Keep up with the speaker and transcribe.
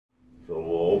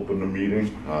open the meeting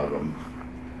on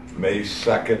May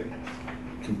 2nd,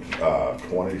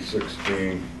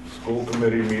 2016 school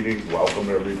committee meeting. Welcome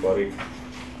everybody.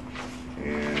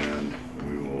 And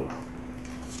we will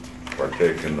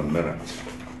partake in the minutes.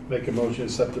 Make a motion to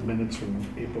accept the minutes from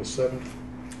April 7th.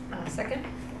 Second.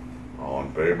 All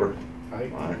in favor?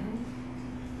 Aye. Aye.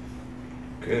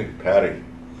 Okay, Patty.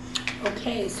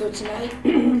 Okay, so tonight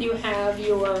you have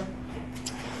your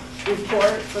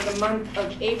report for the month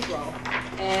of April.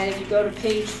 And if you go to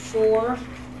page 4,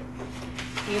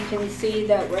 you can see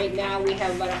that right now we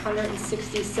have about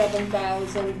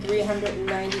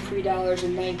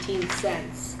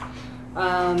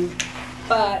 $167,393.19.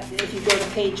 But if you go to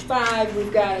page 5,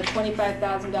 we've got a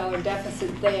 $25,000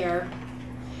 deficit there.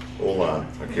 Hold on,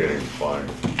 I can't even find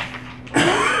it.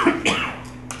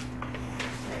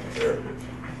 There it is.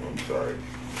 I'm sorry.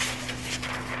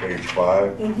 Page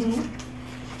 5. Mm-hmm.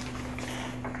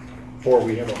 4,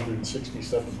 we have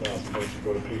 167,000. But if you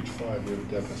go to page 5, we have a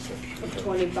deficit Of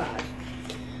 25.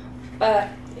 But,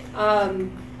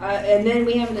 and then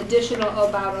we have an additional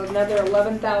about another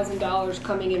 $11,000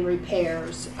 coming in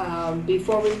repairs.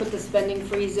 Before we put the spending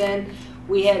freeze in,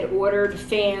 we had ordered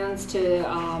fans to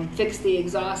fix the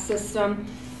exhaust system.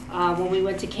 When we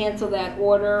went to cancel that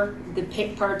order, the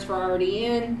parts were already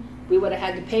in. We would have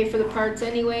had to pay for the parts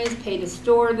anyways, pay to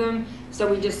store them. So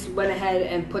we just went ahead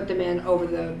and put them in over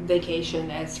the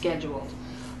vacation as scheduled.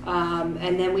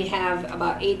 And then we have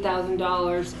about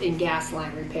 $8,000 in gas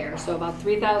line repair. So about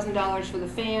 $3,000 for the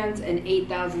fans and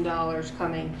 $8,000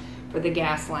 coming for the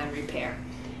gas line repair.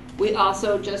 We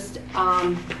also just,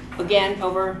 again,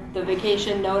 over the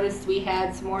vacation noticed we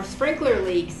had some more sprinkler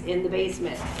leaks in the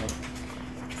basement.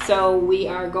 So we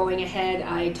are going ahead,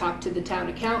 I talked to the town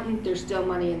accountant, there's still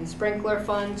money in the sprinkler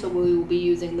fund, so we will be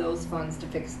using those funds to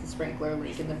fix the sprinkler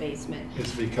leak in the basement.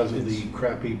 It's because of the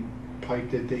crappy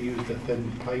pipe that they used, the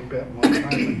thin pipe at one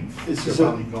time. It's They're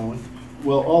probably going.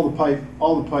 Well, all the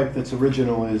pipe that's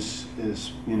original is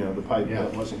you know, the pipe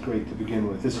that wasn't great to begin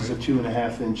with. This is a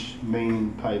 2.5-inch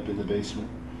main pipe in the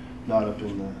basement, not up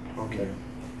in the. Okay.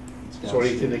 It's So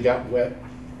anything that got wet?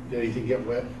 Did anything get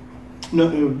wet? No,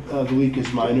 the leak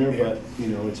is minor, but you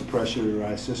know it's a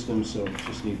pressurized system, so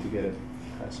just need to get it.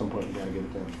 At some point, we gotta get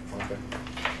it done. Okay.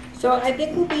 So I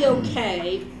think we'll be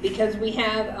okay because we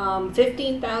have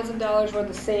 $15,000 worth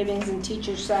of savings in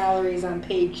teacher salaries on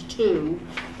page 2,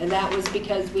 and that was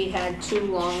because we had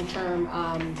 2 long-term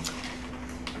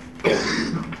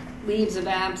leaves of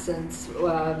absence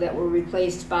that were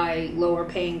replaced by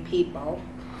lower-paying people.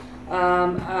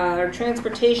 Our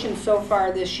transportation so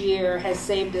far this year has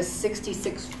saved us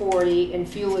 $66.40 in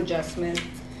fuel adjustment.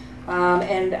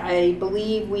 And I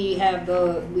believe we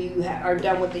are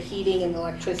done with the heating and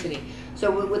electricity.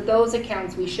 So with those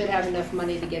accounts, we should have enough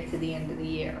money to get to the end of the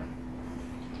year.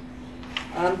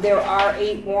 There are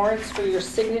 8 warrants for your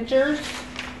signatures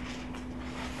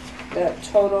that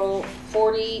total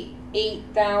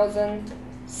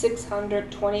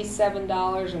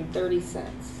 $48,627.30.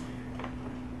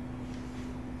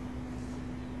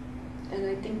 And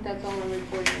I think that's all I'm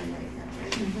reporting on right now,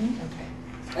 right? Mm-hmm. Okay.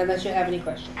 Unless you have any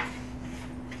questions.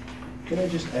 Can I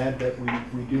just add that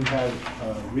we do have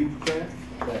a REAP grant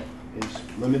that is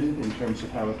limited in terms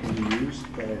of how it can be used,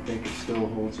 but I think it still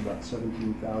holds about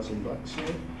 $17,000 in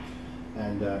it.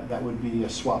 And that would be a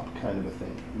swap kind of a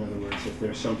thing. In other words, if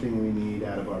there's something we need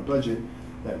out of our budget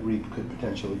that REAP could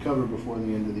potentially cover before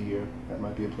the end of the year, that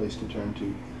might be a place to turn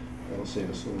to. That'll save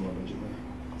us a little more budget money.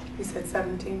 You said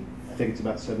 17? I think it's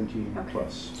about 17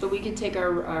 plus. So we could take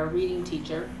our reading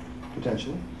teacher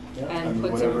Potentially. Yeah. and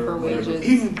put some of her wages.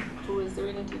 Who is the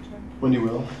reading teacher? Wendy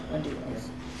will. Wendy Rose.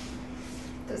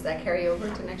 Does that carry over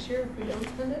to next year if we don't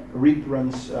spend it? REAP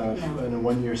runs in a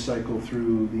 1-year cycle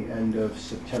through the end of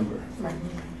September. Right.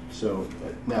 So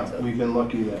now we've been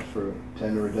lucky that for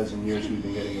 10 or a dozen years we've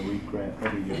been getting a REAP grant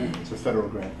every year. It's a federal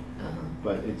grant,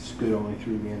 but it's good only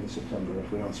through the end of September.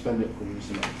 If we don't spend it, we lose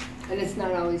the money. And it's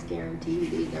not always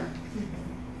guaranteed either.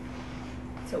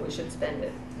 So we should spend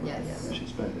it. Yes. We should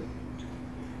spend it.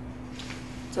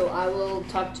 So I will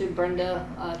talk to Brenda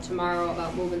tomorrow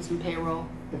about moving some payroll.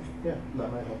 Yeah,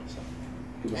 that might help us out.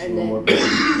 Give us a And little more.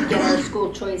 then get our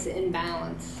school choice in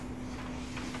balance.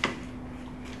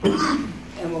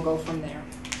 And we'll go from there.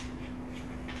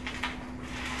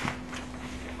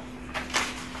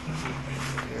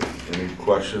 Any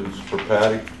questions for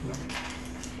Patty?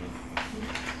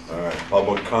 All right,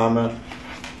 public comment?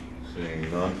 Seeing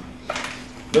none.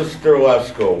 Mr.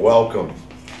 Lesko, welcome.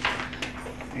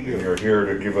 You're here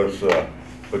to give us the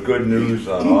good news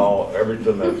on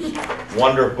everything that's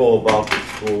wonderful about the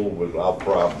school without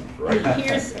problems, right?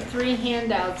 Here's 3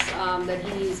 handouts that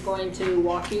he's going to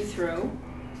walk you through.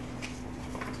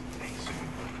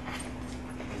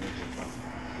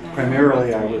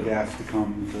 Primarily, I was asked to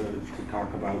come to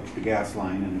talk about the gas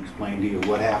line and explain to you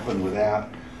what happened with that.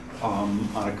 On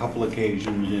a couple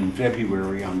occasions in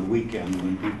February on the weekend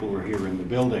when people were here in the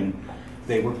building,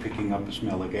 they were picking up a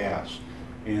smell of gas.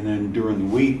 And then during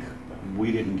the week,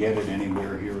 we didn't get it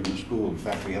anywhere here in the school. In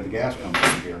fact, we had the gas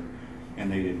company here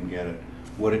and they didn't get it.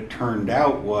 What it turned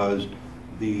out was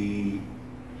the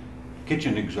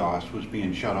kitchen exhaust was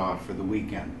being shut off for the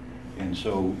weekend. And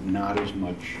so not as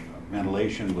much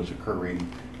ventilation was occurring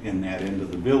in that end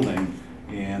of the building,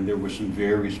 and there were some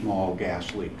very small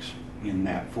gas leaks in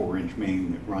that 4-inch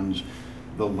main that runs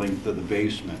the length of the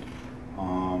basement.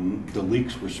 The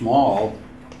leaks were small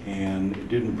and it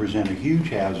didn't present a huge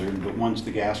hazard, but once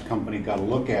the gas company got a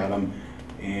look at them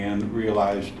and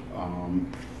realized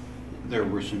there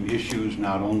were some issues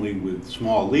not only with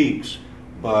small leaks,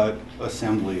 but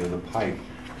assembly of the pipe.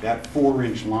 That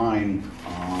 4-inch line,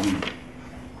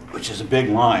 which is a big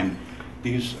line,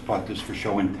 I bought this for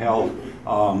show and tell,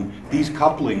 these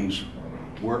couplings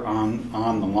were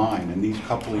on the line, and these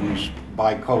couplings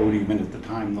by code, even at the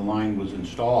time the line was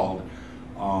installed,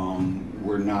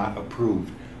 were not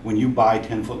approved. When you buy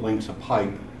 10-foot lengths of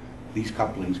pipe, these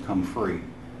couplings come free.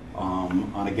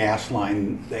 On a gas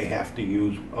line, they have to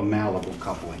use a malleable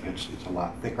coupling. It's a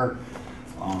lot thicker.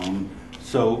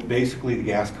 So basically the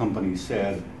gas company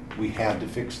said we had to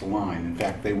fix the line. In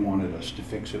fact, they wanted us to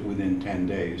fix it within 10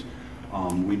 days.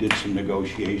 We did some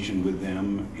negotiation with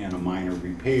them and a minor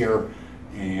repair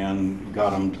and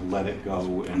got them to let it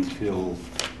go until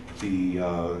the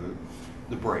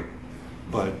break.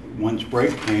 But once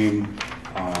break came,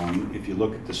 if you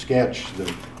look at the sketch,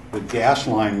 the gas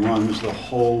line runs the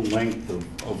whole length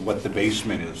of what the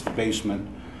basement is. The basement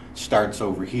starts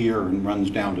over here and runs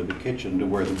down to the kitchen to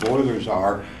where the boilers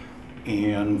are,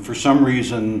 and for some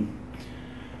reason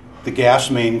the gas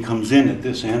main comes in at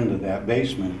this end of that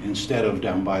basement instead of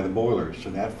down by the boilers. So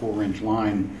that 4-inch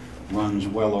line runs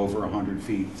well over 100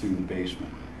 feet through the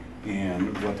basement.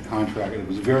 And what the contractor, it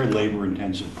was a very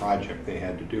labor-intensive project they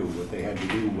had to do. What they had to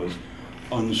do was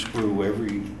unscrew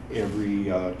every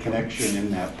connection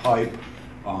in that pipe,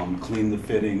 clean the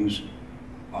fittings,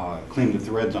 clean the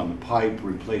threads on the pipe,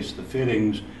 replace the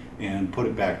fittings, and put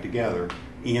it back together.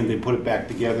 And they put it back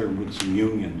together with some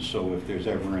unions, so if there's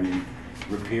ever any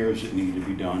repairs that need to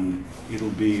be done, it'll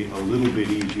be a little bit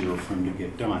easier for them to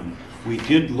get done. We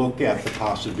did look at the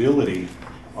possibility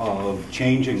of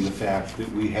changing the fact that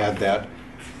we had that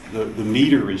the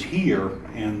meter is here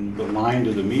and the line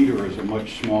to the meter is a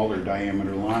much smaller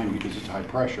diameter line because it's high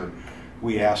pressure.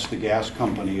 We asked the gas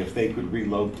company if they could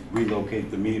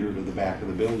relocate the meter to the back of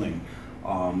the building,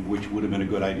 which would have been a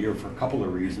good idea for a couple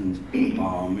of reasons.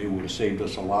 It would have saved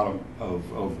us a lot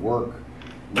of work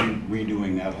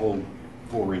redoing that whole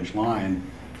 4-inch line,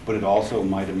 but it also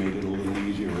might have made it a little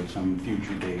easier at some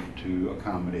future date to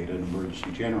accommodate an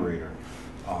emergency generator.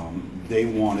 They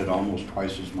wanted almost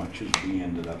twice as much as we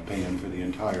ended up paying for the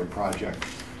entire project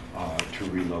to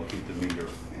relocate the meter,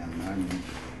 and I'm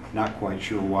not quite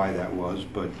sure why that was,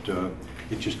 but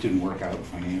it just didn't work out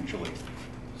financially.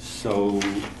 So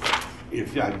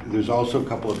there's also a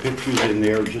couple of pictures in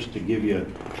there just to give you,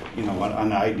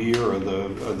 an idea of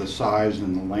the size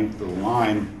and the length of the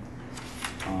line.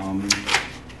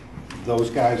 Those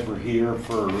guys were here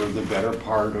for the better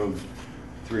part of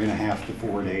 3.5 to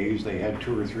 4 days. They had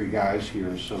 2 or 3 guys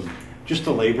here, so just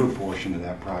the labor portion of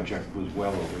that project was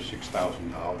well over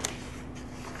 $6,000.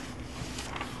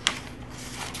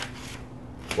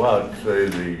 Well, I'd say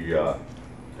the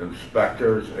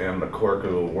inspectors and the clerk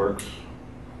of the works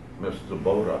missed the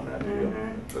boat on that deal.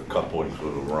 The couplings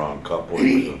were the wrong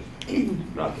couplings,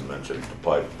 not to mention the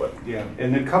pipe, but. Yeah,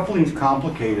 and the couplings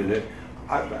complicated it.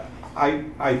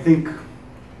 I think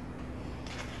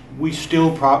we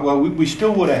still we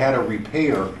still would have had a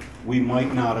repair. We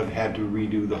might not have had to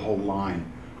redo the whole line,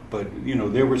 but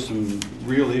there were some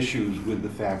real issues with the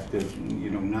fact that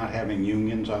not having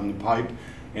unions on the pipe,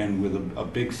 and with a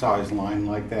big size line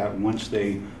like that, once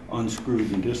they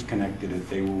unscrewed and disconnected it,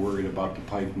 they were worried about the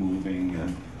pipe moving,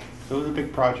 and so it was a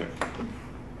big project.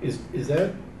 Is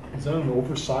that an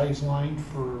oversized line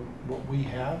for what we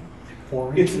have?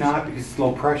 4 inches? It's not, because it's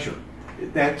low pressure.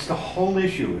 That's the whole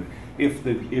issue. If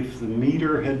the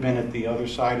meter had been at the other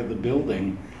side of the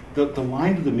building, the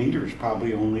line to the meter is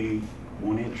probably only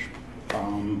 1 inch,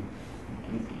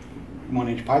 1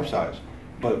 inch pipe size.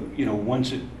 But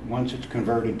once it's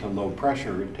converted to low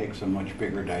pressure, it takes a much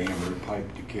bigger diameter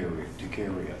pipe to carry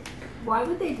it. Why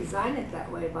would they design it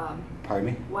that way, Bob?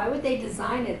 Pardon me? Why would they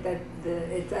design it that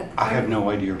it's at the I have no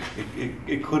idea.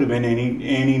 It could have been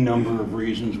any number of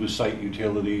reasons with site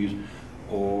utilities,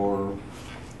 or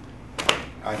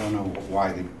I don't know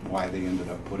why they ended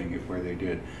up putting it where they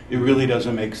did. It really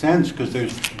doesn't make sense because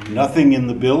there's nothing in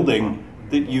the building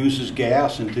that uses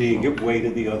gas until you get way to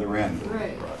the other end.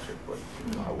 Right. Project, but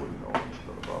I wouldn't know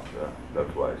anything about that.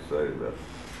 That's why I say that,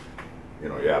 you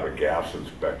know, you have a gas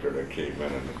inspector that came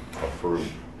in and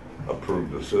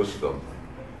approved the system.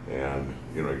 And,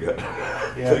 you know, you got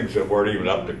things that weren't even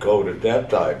up to code at that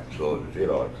time, so, you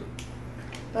know, it's.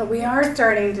 But we are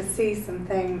starting to see some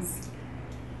things.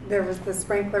 There was the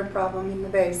sprinkler problem in the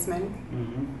basement,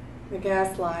 the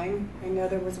gas line. I know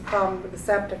there was a problem with the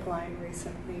septic line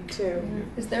recently too.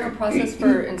 Is there a process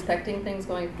for inspecting things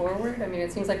going forward? I mean,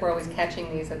 it seems like we're always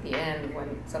catching these at the end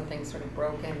when something's sort of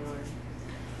broken or...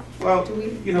 Well,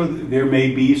 you know, there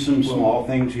may be some small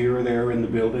things here or there in the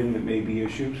building that may be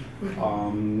issues.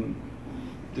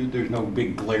 There's no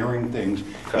big glaring things.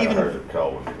 Kind of hard to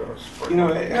tell when you're going to sprinkle. You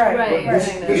know,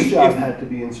 Right. This job had to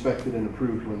be inspected and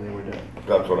approved when they were done.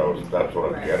 That's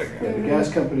what I'm getting Yeah, at. the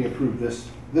gas company approved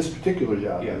this particular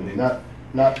job, Yeah,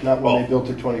 not when Well, they built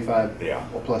it 25 yeah.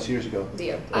 or plus years ago.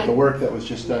 Yeah. But the work that was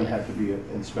just done had to be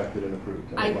inspected and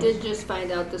approved. and I it was. did just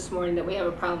find out this morning that we have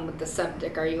a problem with the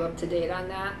septic. Are you up to date on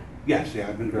that? yes, yeah,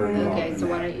 I've been very involved Okay, in so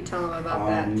why that. don't you tell them about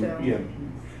that too? Yeah,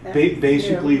 That's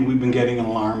basically, new. we've been getting an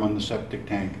alarm on the septic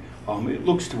tank. It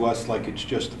looks to us like it's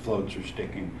just the floats are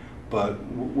sticking, but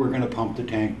we're going to pump the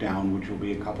tank down, which will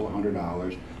be a couple of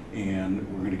 $100, and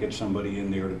we're going to get somebody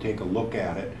in there to take a look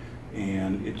at it.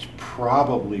 And it's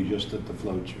probably just that the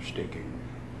floats are sticking,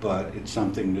 but it's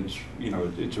something that's, you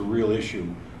know, it's a real issue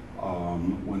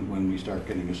when we start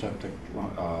getting a septic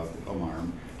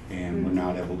alarm and we're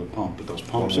not able to pump. But those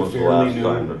When pumps are was the fairly last new.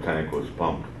 time the tank was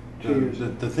pumped?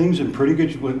 The thing's in pretty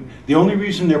good shape. The only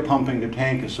reason they're pumping the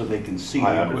tank is so they can see.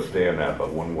 I into it. understand that,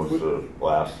 but when was the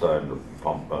last time the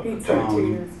pump, the Pizza 2 tank?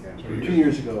 years ago. 2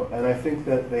 years ago, and I think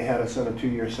that they had us on a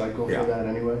 2-year cycle Yeah. for that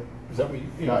anyway. Is that what you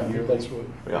Not know, I think yearly. that's what,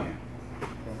 Yeah,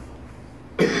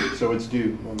 So it's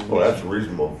due. I mean, well, that's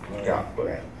reasonable, yeah,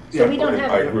 but. So we don't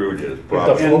have- I agree with you, it's if the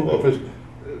probably. float, if it's,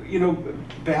 You know,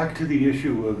 back to the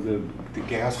issue of the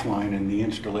gas line and the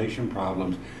installation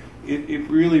problems, it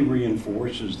really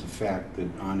reinforces the fact that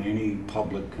on any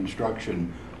public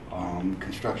construction,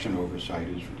 construction oversight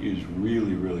is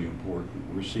really, really important.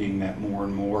 We're seeing that more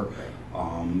and more.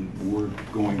 We're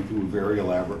going through a very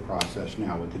elaborate process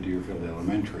now at the Deerfield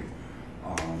Elementary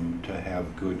to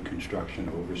have good construction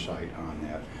oversight on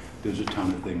that. There's a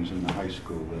ton of things in the high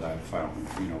school that I've found,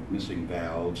 you know, missing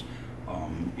valves,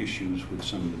 issues with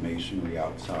some of the masonry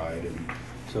outside, and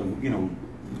so, you know,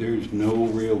 there's no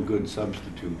real good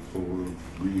substitute for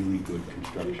really good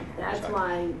construction. That's oversight.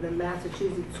 why the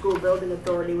Massachusetts School Building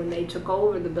Authority, when they took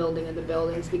over the building of the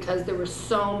buildings, because there were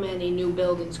so many new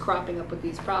buildings cropping up with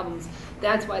these problems,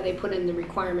 that's why they put in the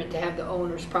requirement to have the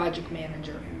owner's project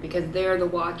manager, because they're the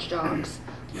watchdogs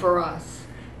for us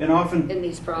And often, in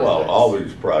these projects. Well, all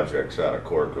these projects out of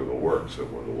Cork of the Works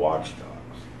that were the watchdogs,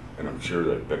 and I'm sure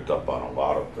they picked up on a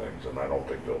lot of things, and I don't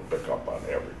think they'll pick up on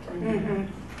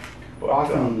everything. But,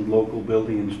 often local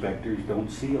building inspectors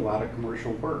don't see a lot of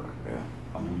commercial work. yeah.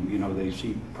 You know, they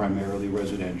see primarily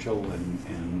residential,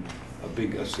 and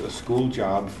a school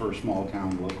job for a small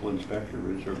town local inspector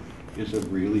is a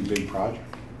really big project.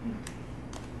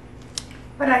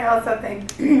 But I also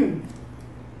think,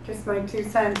 just my 2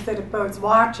 cents, that if folks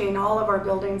watching, all of our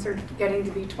buildings are getting to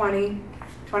be 20,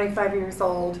 25 years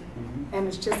old, and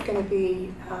it's just going to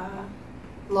be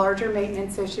larger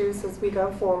maintenance issues as we go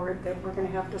forward that we're going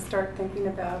to have to start thinking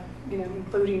about, you know,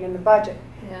 including in the budget.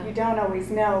 Yeah. You don't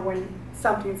always know when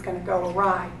something's going to go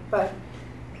awry, but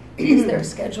Is there a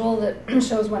schedule that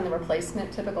shows when the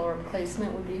typical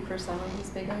replacement would be for some of these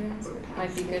big items? It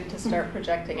might be good to start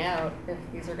projecting out if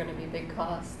these are going to be big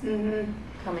costs coming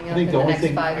I up think in the the only next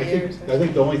thing, 5 years. I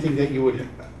think the only thing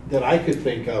that I could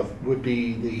think of would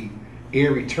be the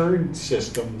air return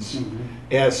systems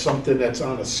as something that's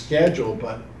on a schedule,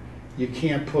 but you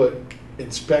can't put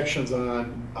inspections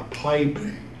on a pipe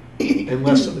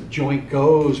unless a joint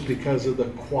goes because of the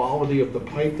quality of the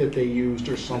pipe that they used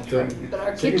or something. But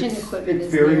our So kitchen it's- equipment it's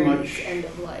is very nearing much- its end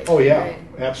of life. Oh, yeah, Right.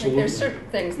 absolutely. Like there's certain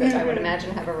things that I would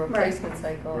imagine have a replacement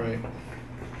cycle. Right.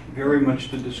 Very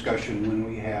much the discussion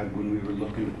when we were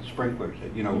looking at the sprinklers,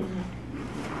 that, you know,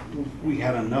 we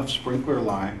had enough sprinkler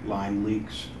line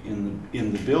leaks in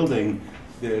the building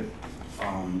that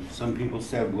some people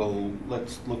said, well,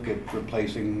 let's look at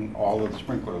replacing all of the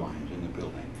sprinkler lines in the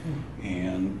building.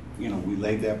 And, you know, we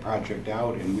laid that project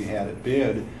out and we had it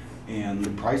bid, and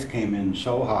the price came in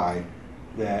so high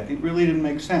that it really didn't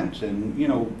make sense. And, you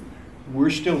know, we're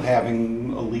still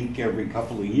having a leak every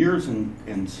couple of years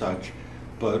and such,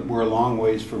 but we're a long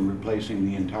ways from replacing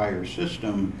the entire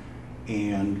system.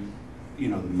 And, you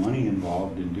know, the money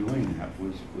involved in doing that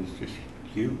was just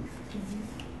huge.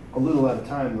 A little at a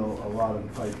time, though, a lot of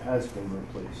the pipe has been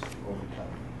replaced over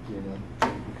time, you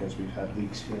know, because we've had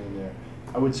leaks here and there.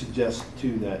 I would suggest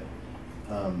too that,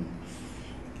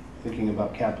 thinking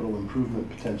about capital improvement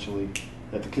potentially,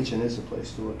 that the kitchen is a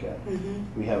place to look at. Mhm.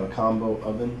 We have a combo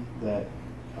oven that,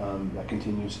 that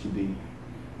continues to be,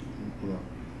 you know,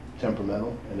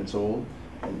 temperamental, and it's old.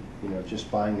 And, you know, just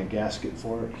buying a gasket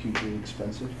for it, hugely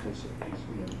expensive, because it's,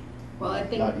 you know, Well, I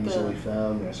think not easily the,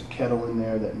 found. There's a kettle in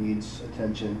there that needs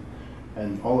attention,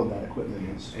 and all of that equipment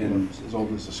is, you know, And as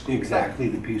old as the school. Exactly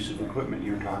the piece of equipment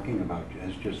you're talking about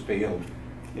has just failed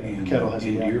Yeah, in the kettle has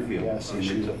a Deerfield, gas and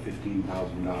issue. it's a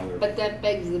 $15,000. but that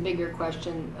begs the bigger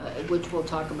question, which we'll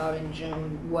talk about in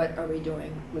June. What are we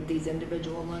doing with these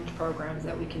individual lunch programs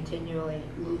that we continually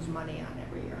lose money on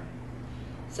every year?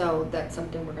 So that's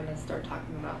something we're gonna start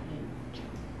talking about in June.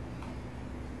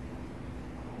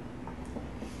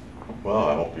 Well,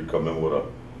 I hope you come in with a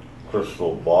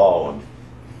crystal ball and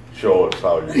show us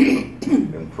how you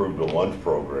can improve the lunch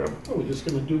program. Oh, we're just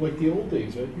gonna do like the old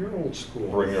days at your old school.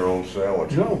 Bring your own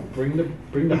sandwich. No, bring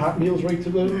the hot meals right to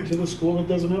the school that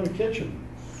doesn't have a kitchen.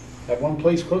 Have one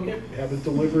place cook it, have it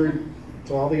delivered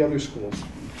to all the other schools.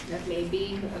 That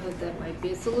might be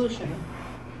a solution.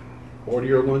 Order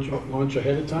your lunch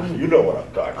ahead of time. You know what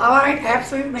I'm talking Oh, about. I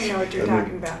absolutely know what you're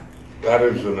talking about. That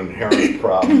is an inherent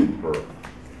problem for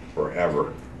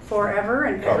forever. Forever,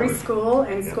 and every Covered. school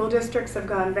and school districts have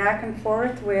gone back and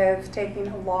forth with taking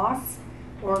a loss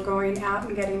or going out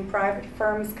and getting private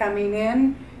firms coming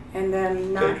in and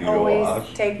then not Taking a always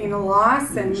loss. taking a loss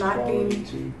and Reduced not quality, being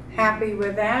too. happy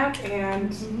with that.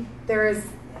 And there's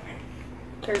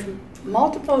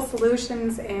multiple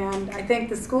solutions, and I think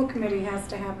the school committee has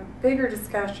to have a bigger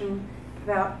discussion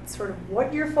about sort of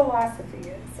what your philosophy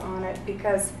is on it,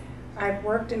 because I've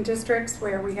worked in districts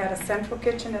where we had a central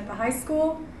kitchen at the high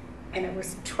school and it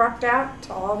was trucked out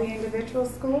to all the individual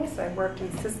schools. I've worked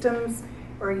in systems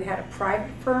where you had a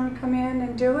private firm come in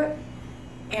and do it,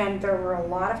 and there were a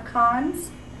lot of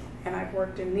cons. And I've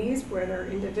worked in these where they're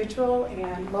individual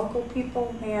and local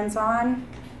people hands-on,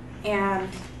 and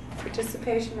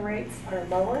participation rates are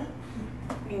lower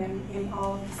in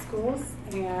all of the schools.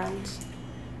 And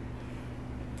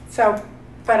so,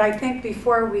 but I think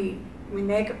before we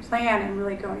make a plan and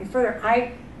really go any further,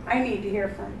 I need to hear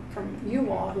from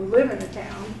you all who live in the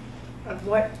town of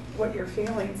what your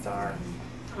feelings are,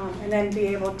 and then be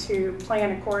able to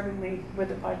plan accordingly with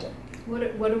the budget.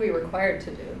 What are we required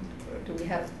to do? Or do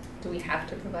we have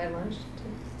to provide lunch to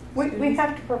We students?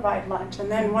 have to provide lunch, and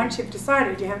then once you've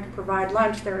decided you have to provide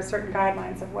lunch, there are certain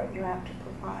guidelines of what you have to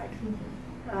provide.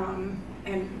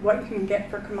 And what you can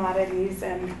get for commodities.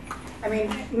 And I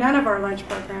mean, none of our lunch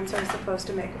programs are supposed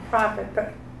to make a profit,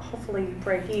 but hopefully you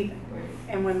break even. Right.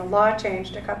 And when the law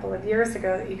changed a couple of years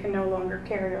ago that you can no longer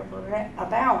carry over a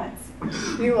balance,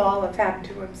 you all have had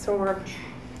to absorb,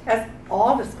 as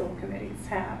all the school committees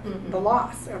have, the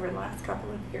loss over the last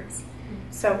couple of years.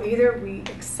 So either we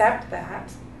accept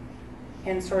that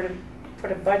and sort of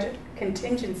put a budget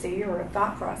contingency or a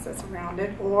thought process around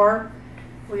it, or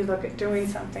we look at doing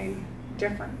something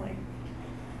differently.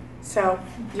 So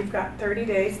you've got 30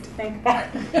 days to think about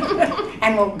it,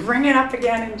 and we'll bring it up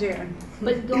again in June.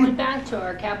 But going back to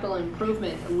our capital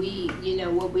improvement,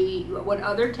 what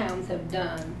other towns have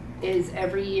done is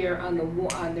every year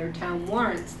on their town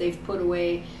warrants, they've put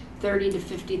away $30,000 to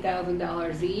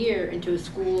 $50,000 a year into a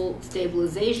school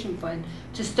stabilization fund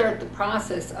to start the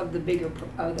process of the bigger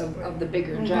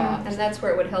jobs. And that's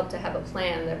where it would help to have a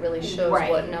plan that really shows Right.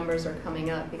 what numbers are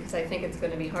coming up, because I think it's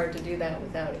going to be hard to do that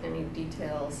without any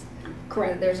details.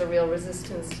 Correct. There's a real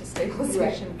resistance to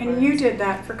stabilization funds. And you did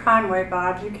that for Conway,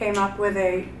 Bob. You came up with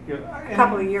a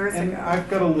couple of years And ago. I've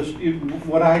got a list,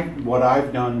 what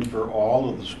I've done for all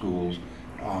of the schools,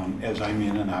 as I'm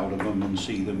in and out of them and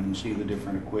see the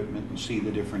different equipment and see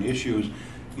the different issues,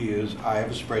 is I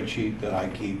have a spreadsheet that I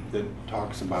keep that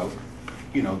talks about,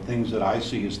 you know, things that I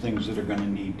see as things that are gonna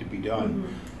need to be done.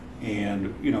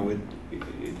 And, you know,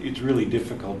 it's really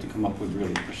difficult to come up with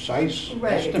really precise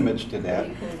Right. estimates to that.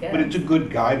 You can get. But it's a good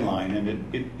guideline,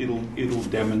 and it'll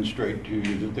demonstrate to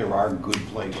you that there are good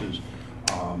places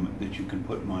that you can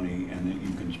put money and that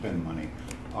you can spend money.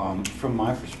 From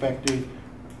my perspective,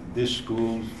 this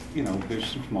school, you know, there's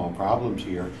some small problems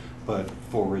here, but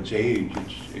for its age,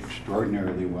 it's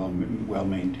extraordinarily well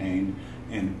maintained,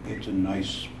 and it's a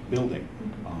nice building.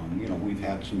 You know, we've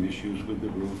had some issues with the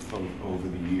roof over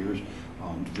the years.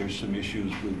 There's some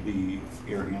issues with the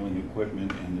air handling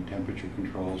equipment and the temperature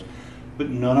controls, but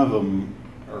none of them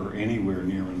are anywhere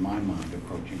near, in my mind,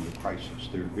 approaching the crisis.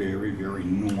 They're very, very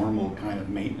normal kind of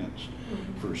maintenance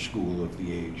for a school of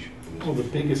the age. Well, the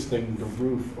biggest thing, the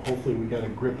roof, hopefully we got a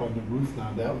grip on the roof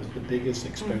now. That was the biggest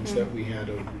expense that we had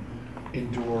to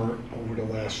endure over the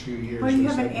last few years. Well, you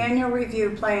was have an that- annual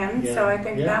review plan, so I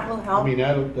think Yeah. that will help. I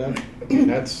mean,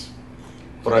 that's,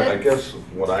 But I guess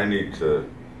what I need to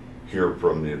hear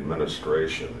from the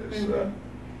administration is that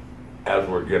as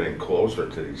we're getting closer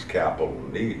to these capital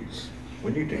needs,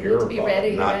 we need to We hear need about to be ready,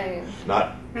 it, right.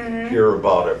 not hear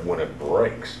about it when it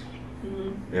breaks.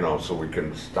 You know, so we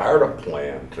can start a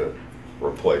plan to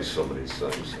replace some of these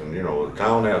things. And, you know, the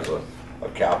town has a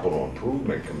capital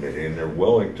improvement committee, and they're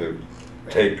willing to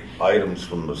take items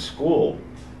from the school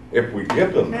if we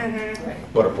give them them. Right.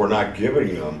 But if we're not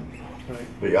giving them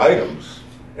right. the items,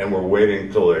 and we're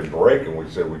waiting till they break, and we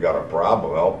say, we got a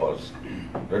problem, help us,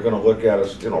 they're gonna look at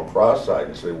us, you know, cross-eyed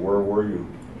and say, where were you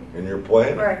in your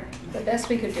plan? Right. The best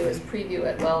we could do is preview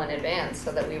it well in advance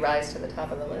so that we rise to the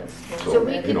top of the list. So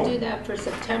we you could know. do that for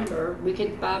September. We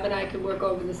could, Bob and I could work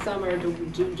over the summer to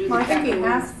do the Well, I think he capital.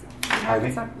 has,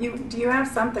 Pardon me? do you have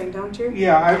something, don't you?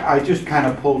 Yeah, I just kind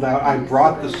of pulled out, I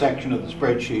brought the section of the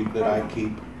spreadsheet that I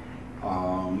keep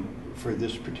for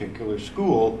this particular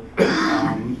school.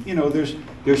 You know,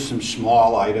 there's some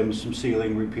small items, some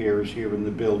ceiling repairs here in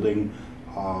the building.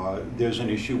 There's an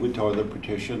issue with toilet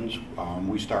partitions.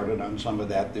 We started on some of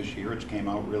that this year. It's came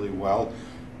out really well.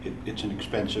 It's an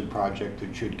expensive project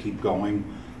that should keep going.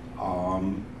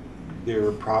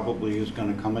 There probably is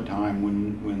going to come a time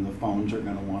when the phones are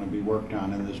going to want to be worked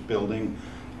on in this building.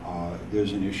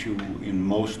 There's an issue in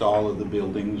most all of the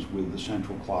buildings with the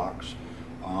central clocks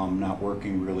not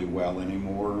working really well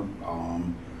anymore.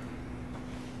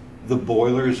 The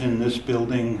boilers in this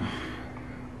building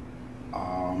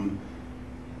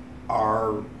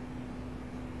are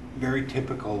very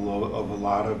typical of a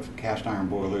lot of cast iron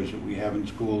boilers that we have in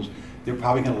schools. They're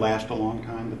probably going to last a long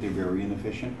time, but they're very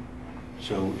inefficient.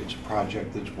 So it's a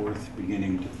project that's worth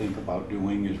beginning to think about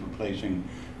doing, is replacing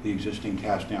the existing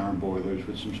cast iron boilers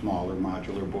with some smaller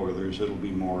modular boilers that'll be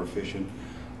more efficient.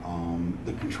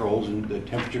 The controls and the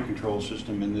temperature control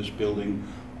system in this building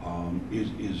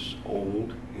is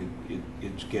old.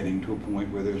 It's getting to a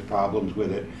point where there's problems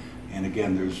with it. And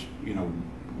again,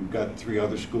 we've got 3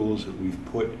 other schools that we've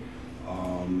put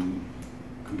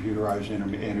computerized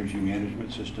energy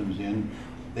management systems in.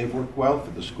 They've worked well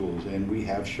for the schools, and we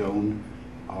have shown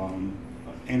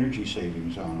energy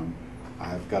savings on them.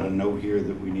 I've got a note here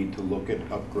that we need to look at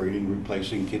upgrading,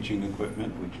 replacing kitchen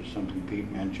equipment, which is something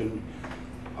Pete mentioned.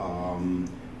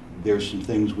 There's some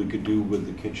things we could do with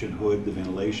the kitchen hood, the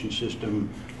ventilation system,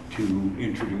 to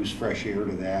introduce fresh air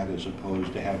to that, as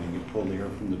opposed to having it pull air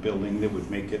from the building. That would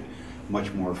make it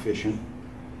much more efficient.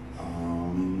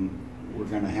 We're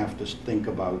going to have to think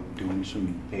about doing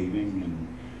some paving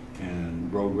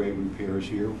and roadway repairs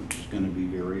here, which is going to be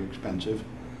very expensive.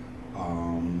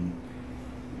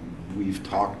 We've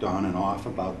talked on and off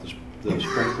about the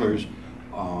sprinklers.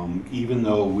 Even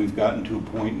though we've gotten to a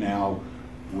point now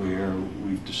where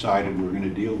we've decided we're going to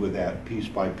deal with that piece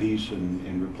by piece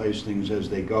and replace things as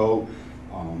they go,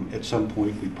 at some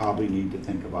point we probably need to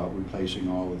think about replacing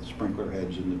all of the sprinkler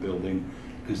heads in the building,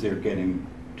 because they're getting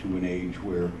to an age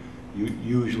where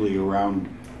usually around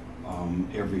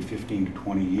every 15 to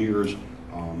 20 years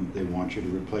they want you to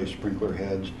replace sprinkler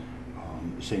heads.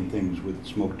 Same things with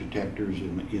smoke detectors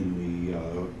in the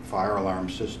fire alarm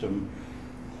system.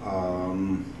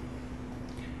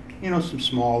 You know, some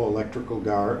small electrical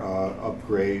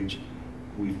upgrades.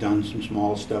 We've done some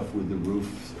small stuff with the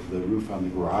roof. The roof on the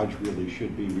garage really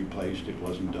should be replaced. It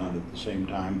wasn't done at the same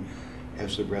time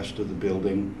as the rest of the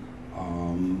building.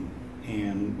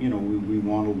 And you know, we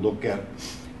want to look at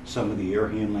some of the air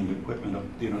handling equipment.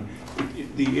 You know,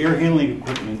 the air handling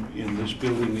equipment in this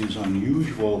building is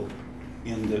unusual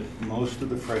in that most of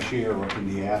the fresh air up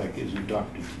in the attic isn't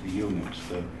ducted to the units.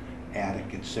 The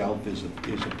attic itself is a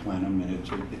plenum, and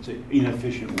it's an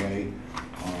inefficient way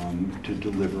to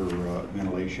deliver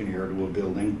ventilation air to a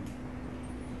building.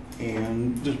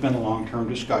 And there's been a long-term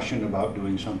discussion about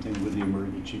doing something with the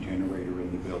emergency generator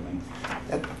in the building.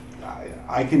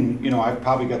 I can, you know, I've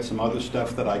probably got some other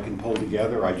stuff that I can pull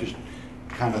together. I just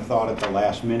kind of thought at the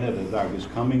last minute as I was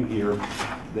coming here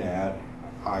that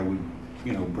I would,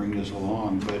 you know, bring this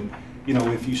along. But, you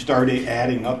know, if you started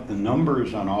adding up the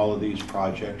numbers on all of these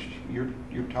projects,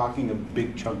 you're talking a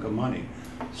big chunk of money.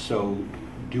 So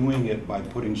doing it by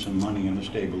putting some money in a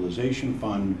stabilization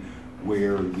fund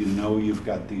where you know you've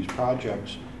got these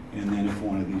projects, and then if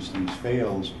one of these things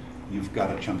fails, you've got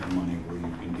a chunk of money where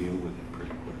you can deal with it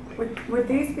pretty quickly. Would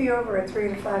these be over a 3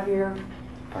 to 5 year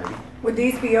Pardon? Would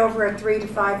these be over a 3 to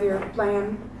 5 year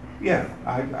plan? Yeah,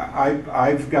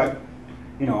 I've got,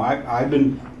 you know,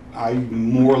 I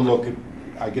more look at,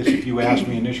 I guess if you asked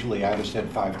me initially, I'd have said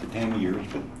 5 to 10 years,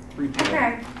 but 3 to 5.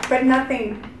 Okay, but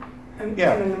nothing.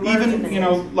 Yeah, an even, emergency. you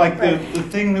know, like the Right.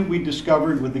 thing that we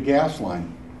discovered with the gas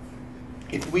line.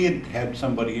 If we had had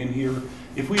somebody in here,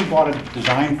 if we had bought a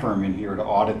design firm in here to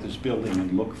audit this building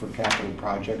and look for capital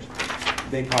projects,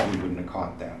 they probably wouldn't have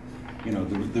caught that. You know,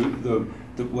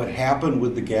 what happened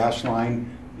with the gas line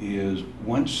is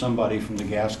once somebody from the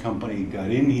gas company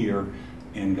got in here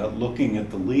and got looking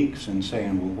at the leaks and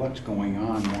saying, well, what's going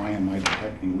on? Why am I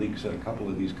detecting leaks at a couple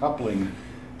of these couplings?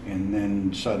 And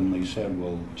then suddenly said,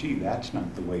 well, gee, that's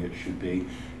not the way it should be.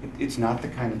 It's not the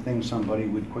kind of thing somebody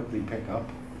would quickly pick up.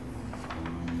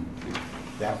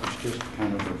 That was just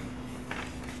kind of a...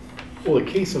 Well, the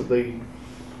case of the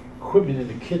equipment in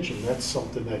the kitchen, that's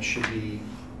something that should be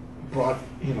brought,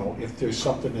 you know, if there's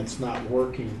something that's not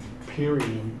working, period,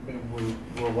 and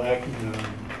we're lacking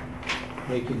on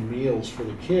making meals for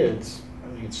the kids,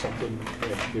 I think it's something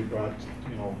that should be brought,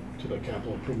 you know, to the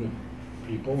capital improvement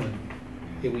people, and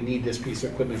if we need this piece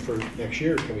of equipment for next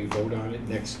year, can we vote on it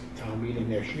next town meeting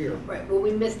next year? Right, well, we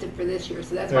missed it for this year,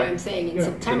 so that's why I'm saying in Yeah,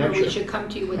 for September, next we year. should come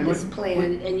to you with this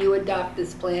plan, and you adopt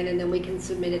this plan, and then we can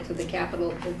submit it to the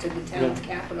capital, to the town's Yeah.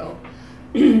 capital,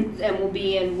 and we'll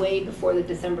be in way before the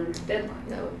December deadline.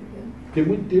 That would be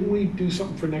good. Didn't we do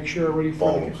something for next year already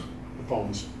for Phones. the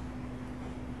phones?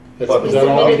 But Is that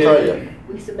all we I'll tell did? you.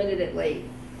 We submitted it late.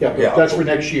 Yeah, Yeah. but that's for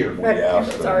next year, We But asked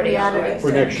it's them. already out of on it. it.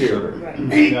 for next year. Right.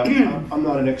 Yeah, I'm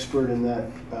not an expert in that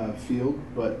field,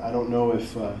 but I don't know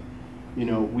if, you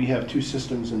know, we have 2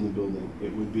 systems in the building.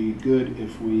 It would be good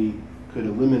if we could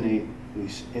eliminate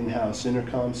this in-house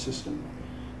intercom system.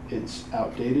 It's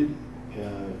outdated.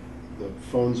 The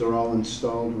phones are all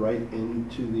installed right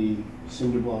into the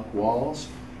cinder block walls.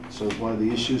 So one of the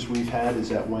issues we've had is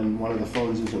that when one of the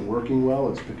phones isn't working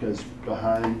well, it's because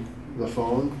behind the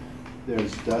phone,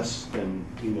 there's dust and,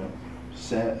 you know,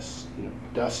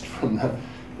 dust from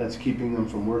that's keeping them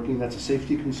from working. That's a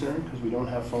safety concern because we don't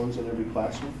have phones in every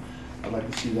classroom. I'd like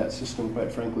to see that system,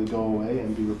 quite frankly, go away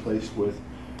and be replaced with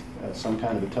some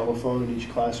kind of a telephone in each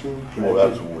classroom. Well,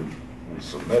 that's what we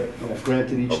submitted.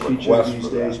 Granted, each A teacher request these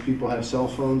for days, that. people have cell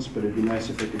phones, but it'd be nice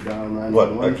if they could dial But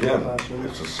 911 for the again, classroom.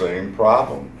 it's the same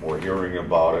problem. We're hearing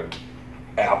about it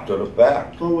after the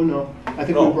fact. Oh, well, no. I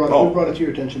think No, we no. brought it to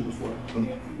your attention before. We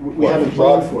When it haven't was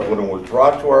brought- planned for When it. it was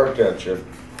brought to our attention,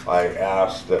 I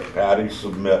asked that Patty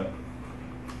submit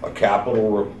a capital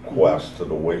request to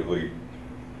the Whately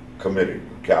Committee,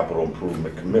 Capital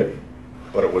Improvement Committee.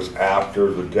 But it was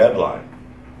after the deadline.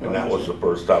 And that was the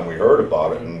first time we heard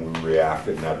about it, and we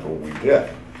reacted, and that's what we did.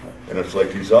 And it's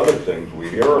like these other things, we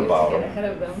hear about Get them, ahead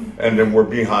of them. and then we're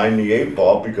behind the 8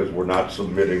 ball because we're not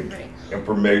submitting Right.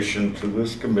 information to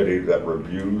this committee that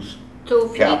reviews. So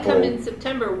if we Capital come in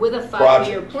September with a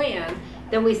 5-year plan,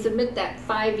 then we submit that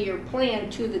 5-year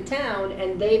plan to the town,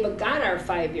 and they've got our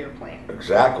 5-year plan.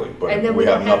 Exactly, but And if then we we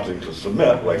have don't have- nothing to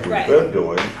submit, like we've Right. been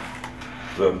doing,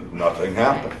 then nothing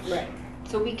happens. Right,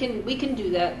 so we can do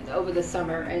that over the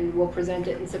summer, and we'll present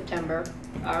it in September,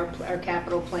 our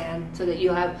capital plan, so that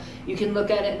you can look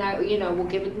at it now, you know, we'll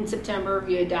give it in September,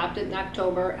 you adopt it in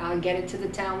October, I'll get it to the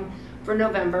town for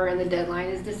November, and the deadline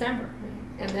is December.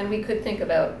 And then we could think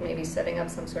about maybe setting up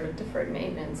some sort of deferred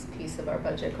maintenance piece of our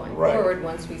budget going Right. forward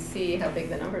once we see how big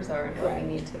the numbers are and what Right.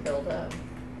 we need to build up.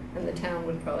 And the town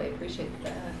would probably appreciate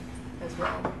that as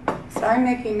well. So I'm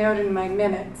making note in my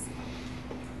minutes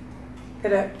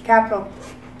that a capital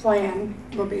plan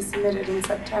will be submitted in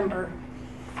September.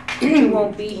 You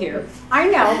won't be here. I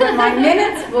know, but my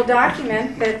minutes will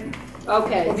document that.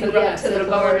 Okay, We'll be so brought yes, to the it'll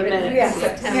go over the board in minutes. Yes.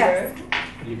 September.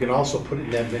 You can also put in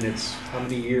that minutes, how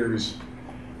many years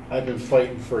I've been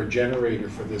fighting for a generator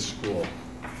for this school.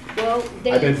 Well,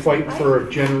 I've been fighting for a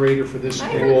generator for this I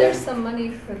heard there's school some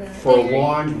money for that. for a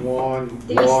long, long,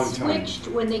 they long time. switched,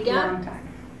 when they Long got, time.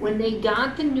 when they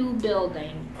got the new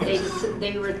building,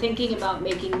 they were thinking about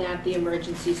making that the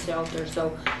emergency shelter,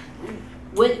 so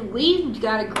we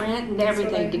got a grant and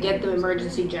everything to get the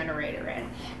emergency generator in.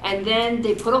 And then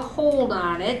they put a hold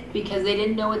on it because they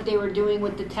didn't know what they were doing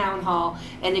with the town hall,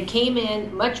 and it came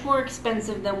in much more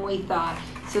expensive than we thought,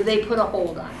 so they put a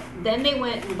hold on it. Then they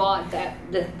went and bought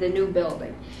the new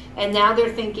building. And now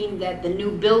they're thinking that the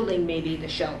new building may be the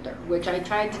shelter, which I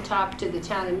tried to talk to the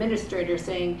town administrator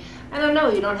saying, I don't know,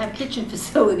 you don't have kitchen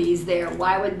facilities there.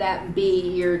 Why would that be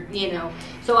your, you know?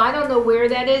 So I don't know where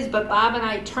that is, but Bob and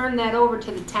I turned that over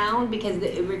to the town because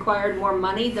it required more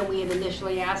money than we had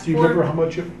initially asked Do you remember for. how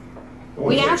much it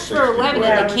We asked for 11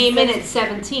 Yeah, and it came in at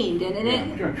 17, didn't Yeah,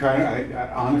 it? I'm trying,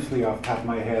 I honestly, off the top of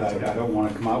my head, I don't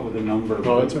wanna come out with a number.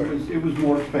 No, but it's all right. It was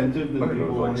more expensive than I think it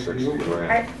people was like wanted to 60 deal with.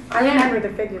 grand. I remember the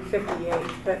figure 58,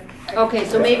 but. Okay,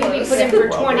 so maybe we put in for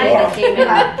Well, 20 and it came in.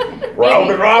 Round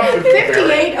and robin.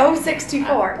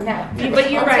 58,064, no.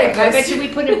 But you're right, I bet you we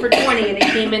put in for 20 and it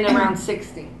came in around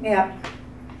 60. Yeah.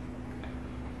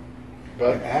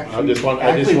 But Actually,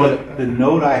 I just want, the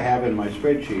note I have in my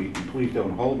spreadsheet, and please don't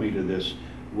hold me to this,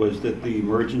 was that the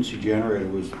emergency generator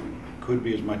could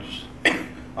be as much as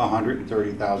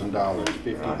 $130,000,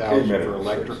 $50,000 for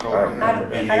electrical,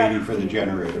 and 80 for the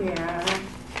generator. Yeah.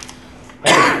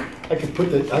 I could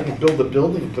build the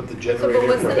building and put the So, generator. but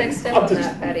what's the for- next step I'll on just-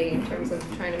 that, Betty, in terms of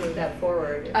trying to move that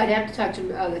forward? I'd have to talk to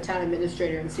the town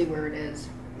administrator and see where it is.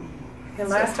 And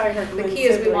last I heard. The key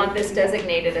is we want this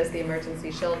designated as the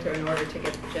emergency shelter in order to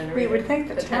get the generator. We would think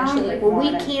the town potentially. would Well, we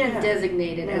want it, can't yeah.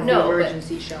 designate it as No, an but-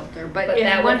 emergency shelter, but but if,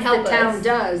 that would once the help town us.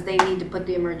 does, they need to put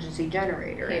the emergency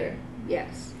generator in. Here.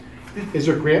 Yes, Is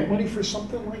there grant money for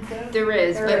something like that? there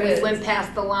is, There but we is. went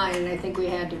past the line and I think we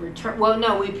had to return, well,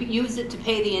 no, we used it to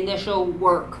pay the initial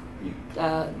work,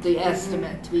 the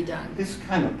estimate to be done. This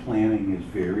kind of planning is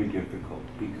very difficult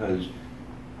because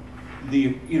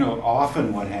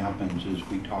often what happens is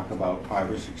we talk about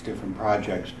 5 or 6 different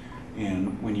projects,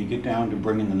 and when you get down to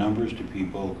bringing the numbers to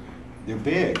people, they're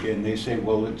big, and they say,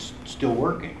 well, it's still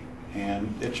working,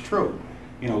 and it's true.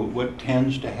 What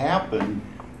tends to happen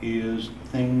is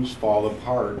things fall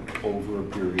apart over a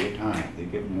period of time. They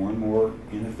get more and more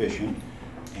inefficient,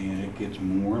 and it gets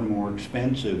more and more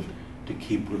expensive to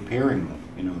keep repairing them.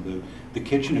 The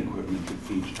kitchen equipment that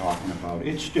Pete's talking about,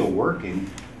 it's still working,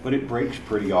 but it breaks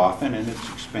pretty often, and it's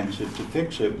expensive to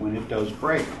fix it when it does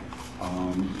break.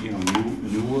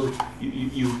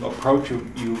 You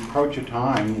approach a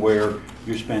time where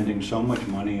you're spending so much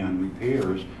money on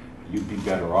repairs, you'd be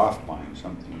better off buying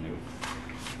something new.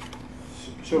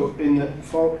 So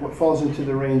what falls into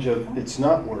the range of it's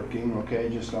not working, okay,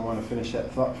 I want to finish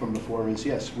that thought from before, is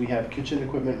yes, we have kitchen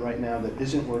equipment right now that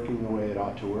isn't working the way it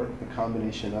ought to work. The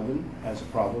combination oven has a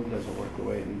problem, doesn't work the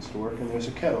way it needs to work, and there's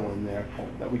a kettle in there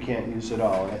that we can't use at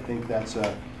all. And I think that's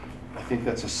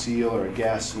a seal or a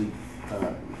gas leak.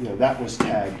 That was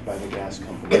tagged by the gas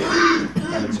company,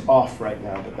 and it's off right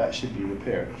now, but that should be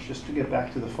repaired. Just to get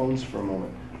back to the phones for a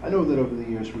moment, I know that over the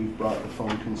years we've brought the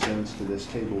phone concerns to this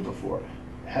table before.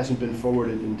 Hasn't been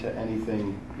forwarded into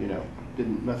anything,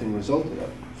 nothing resulted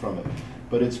from it.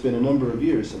 But it's been a number of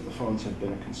years that the phones have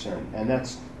been a concern.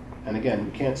 And again,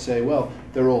 we can't say, well,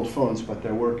 they're old phones, but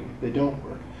they're working. They don't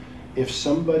work. If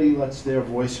somebody lets their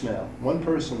voicemail, one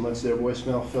person lets their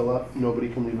voicemail fill up, nobody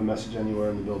can leave a message anywhere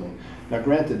in the building. Now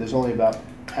granted, there's only about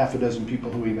half a dozen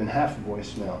people who even have a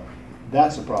voicemail.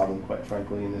 That's a problem, quite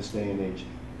frankly, in this day and age.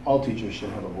 All teachers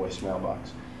should have a voicemail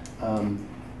box.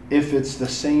 If it's the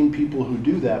same people who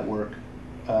do that work,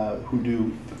 who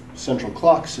do the central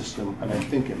clock system, and I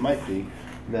think it might be,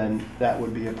 then that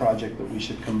would be a project that we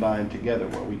should combine together,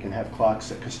 where we can have clocks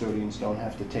that custodians don't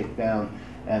have to take down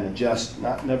and adjust,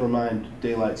 never mind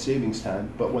daylight savings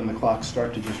time, but when the clocks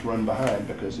start to just run behind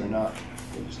because they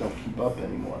just don't keep up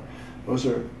anymore. Those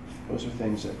are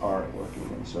things that aren't working,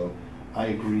 and so I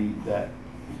agree that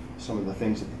some of the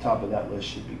things at the top of that list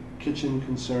should be kitchen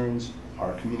concerns,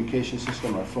 our communication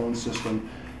system, our phone system.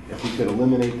 If we could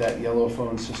eliminate that yellow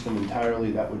phone system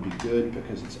entirely, that would be good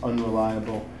because it's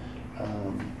unreliable.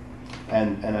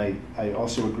 And I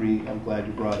also agree, I'm glad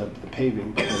you brought up the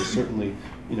paving, because certainly,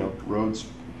 roads,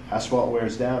 asphalt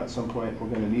wears down, at some point we're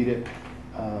going to need it.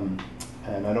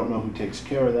 And I don't know who takes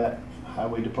care of that.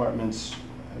 Highway departments,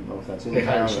 I don't know if that's in They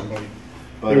hire town. somebody.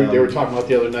 But, They were talking about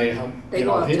the other night how, They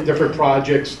go out to different bid.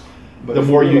 projects, But the if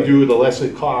more we do you it- do, the less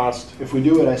it costs. If we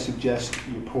do it, I suggest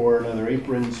you pour another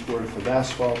apron's worth of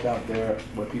asphalt out there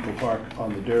where people park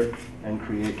on the dirt and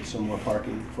create some more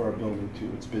parking for our building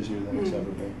too. It's busier than it's ever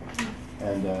been.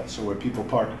 And so where people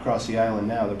park across the island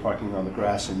now, they're parking on the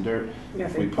grass and dirt. Yeah,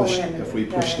 If they we pull pushed, in if we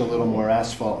and- pushed a little more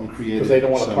asphalt and created 'Cause they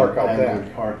don't wanna some park out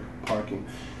angled back. parking.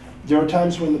 There are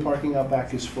times when the parking out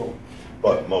back is full.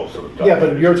 But most of the time. Yeah,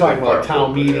 but you're talking they about park town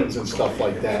over there. meetings and stuff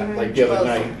like that, like the other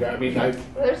night. I mean,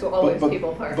 There's always But-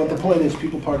 people parked. But the point is,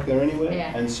 people park there anyway,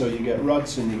 Yeah. and so you get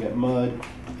ruts and you get mud,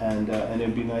 and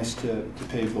it'd be nice to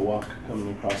pave the walk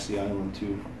coming across the island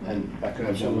too. And that could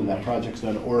be done when that project's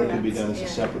done, or it could be done as a Yeah.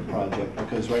 separate project,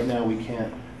 because right now we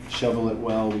can't shovel it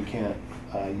well, we can't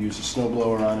use a snow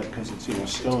blower on it because it's,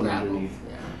 stone Gravel, underneath.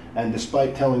 yeah. And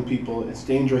despite telling people it's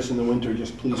dangerous in the winter,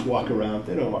 just please walk around,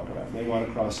 they don't walk around. They want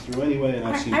to cross through anyway, and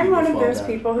I've seen people I'm one of fall those down.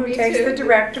 people who Me takes too. the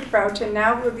direct approach, and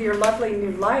now with your lovely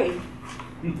new light,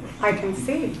 I can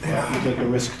see. Seems like a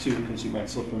risk too, because you might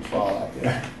slip and fall out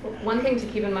there. One thing to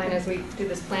keep in mind as we do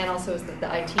this plan also is that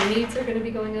the IT needs are going to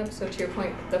be going up. So to your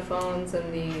point, the phones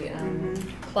and the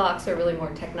clocks are really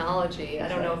more technology. I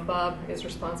don't know if Bob is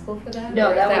responsible for that. No,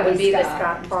 or if that would be the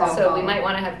Scott. So we might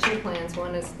want to have two plans.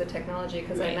 One is the technology,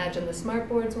 because I Right. imagine the smart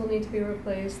boards will need to be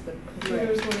replaced, the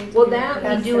computers will need to Well, be that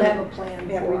replaced. we do have a plan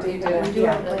Yeah, for. we do. We do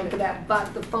have a Yeah. plan for that,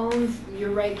 but the phones,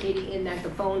 you're right, Katie, in that the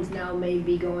phones now may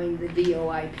be going the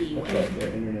VoIP That's way. right, their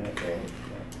internet, based.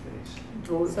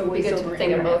 So it would be good to Voice over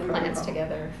think of both internet plans protocol.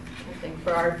 together, I think,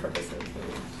 for our purposes.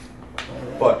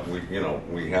 But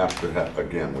we have to have,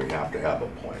 again, we have to have a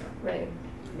plan. Right.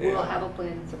 We'll have a plan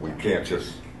in We September. can't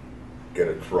just get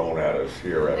it thrown at us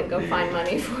here at a And go meeting. find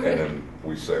money for And it. then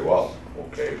we say, well,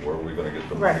 okay, where are we gonna get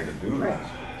the money Right, to do right. this?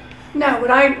 No,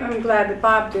 what I'm glad that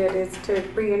Bob did is to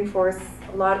reinforce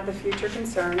a lot of the future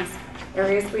concerns,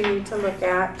 areas we need to look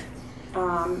at.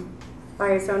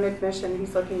 By his own admission,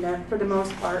 he's looking at, for the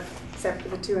most part, except for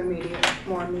the two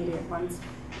more immediate ones,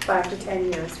 5 to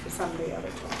 10 years for some of the other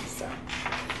ones, so.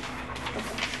 Okay.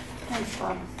 Thanks,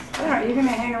 Bob. I don't know, are you gonna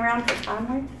hang around for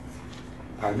Conway?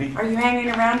 Pardon me? Are you hanging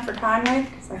around for Conway?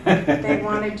 'Cause I think they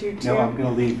wanted you to. No, I'm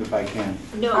gonna leave if I can.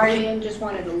 No, Are you- Jan just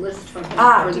wanted a list from him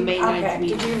Ah, for the May 9th okay.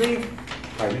 meeting.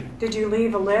 Pardon me? Did you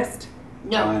leave a list?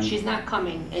 No, she's not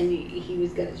coming, and he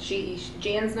was gonna,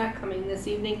 Jan's not coming this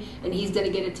evening, and he's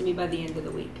gonna get it to me by the end of the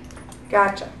week.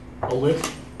 Gotcha. A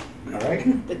list? All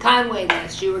right? The Conway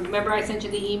list, you remember I sent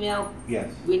you the email? Yes,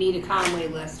 We need a Conway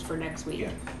list for next week.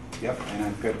 yes, yep, and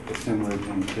I've got a similar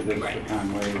thing to this Right. for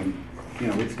Conway, and,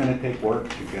 it's gonna take work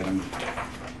to get them.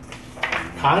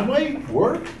 Conway,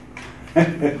 work?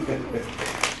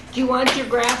 Do you want your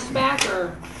graphs back,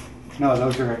 or? No,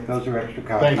 those are extra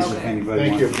copies Thanks. if Okay. anybody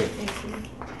Thank you. wants to.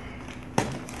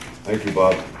 Thank you,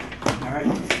 Bob. All right.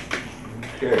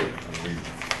 Okay,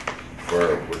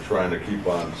 we're trying to keep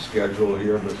on schedule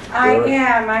here, Mr. I Garrett.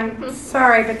 am. I'm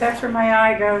sorry, but that's where my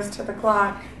eye goes to the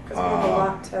clock because we have a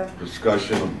lot to.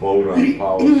 Discussion and vote on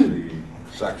policy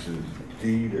sections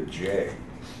D to J.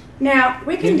 Now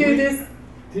we can Did do we- this.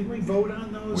 Did we vote on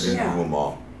We those? didn't Yeah. do them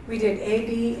all. We did A,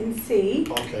 B, and C.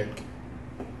 Okay.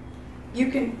 You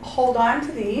can hold on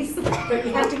to these, but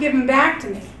you have to give them back to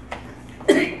me.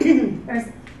 There's-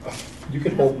 You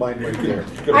can hold mine right there.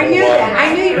 You can I knew hold on. that.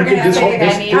 I knew you were going to Just say hold-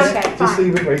 that. just- Okay, Just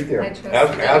leave fine. it right there.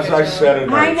 As I said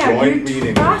in I our know joint you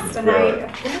meeting, trust, Mr. and I Garrett,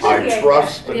 I appreciate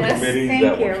trust the Yes, committee thank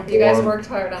that you. was You guys formed worked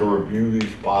hard to on it. review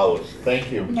these policies.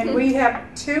 Thank you. And we have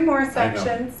 2 more I know.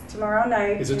 sections tomorrow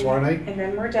night. Is it tomorrow night? And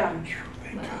then we're done.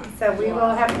 So we will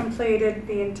have completed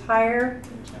the entire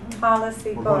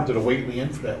policy We're going book. to the Whately Inn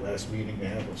for that last meeting to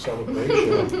have a celebration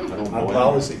I don't on know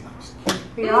policy.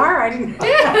 We are? I didn't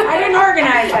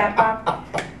organize that, Bob.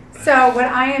 So what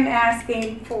I am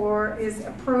asking for is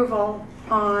approval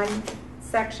on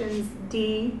sections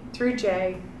D through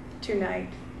J tonight.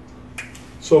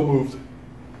 So moved.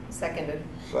 Seconded.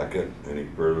 Second, any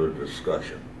further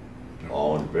discussion?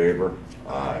 All in favor?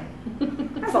 Aye.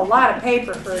 That's a lot of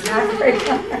paper for not very.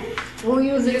 We'll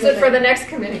use Use it for the next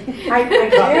committee. I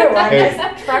do. I'm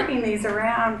just trucking these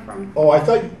around from, Oh, I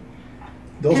thought,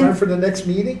 those aren't for the next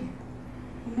meeting?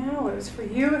 no, it was for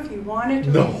you if you wanted to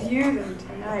No. review them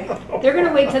tonight. They're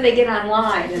gonna wait till they get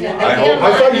online, and then I they'll hope- be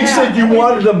I thought you online. said you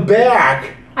wanted them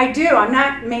back. I do. I'm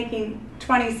not making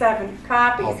 27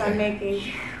 copies. Okay. I'm making,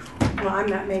 well, I'm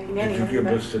not making any Did of you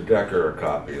them. give but- Mr. Decker a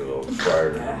copy of those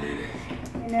prior to the meeting?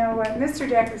 You know what, Mr.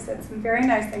 Decker said some very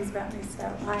nice things about me, so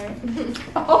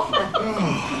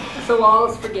So all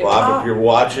is forgiven. Bob, if you're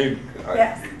watching,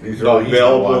 Yes. these No, are he's not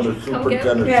available in the watching. Come get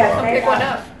 'em. superintendent's Yes, office. Pick one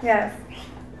up. yes,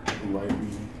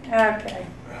 okay.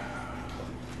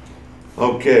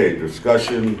 Okay,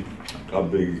 discussion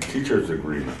of the teachers'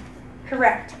 agreement.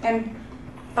 Correct. And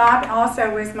Bob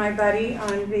also was my buddy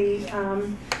on the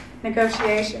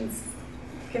negotiations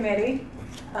committee.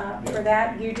 For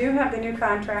that, you do have the new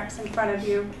contracts in front of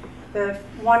you. The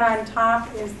one on top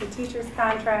is the teacher's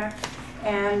contract,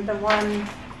 and the one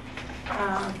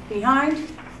behind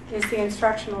is the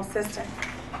instructional assistant.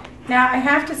 Now, I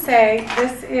have to say,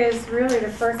 this is really the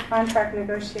first contract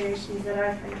negotiations that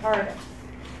I've been part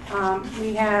of.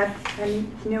 We had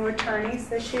new attorneys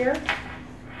this year,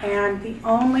 and the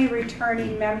only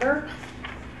returning member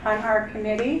on our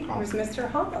committee was Mr.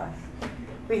 Holla.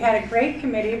 We had a great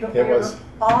committee, but we It were was.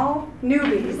 all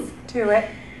newbies to it.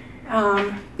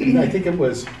 I think it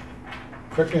was,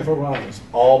 correct me if I'm wrong, it was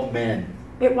all men.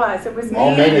 It was me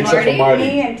All men and except for Marty.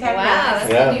 me and Ted. Wow, Mathis.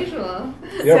 that's Yeah. unusual.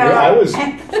 Yeah, but I was, Me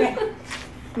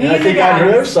and I the think on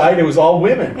her guys. side, it was all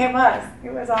women. It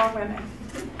was all women.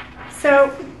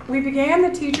 So we began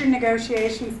the teacher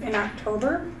negotiations in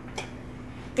October,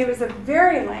 it was a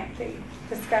very lengthy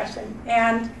discussion.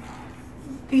 And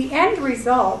the end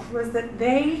result was that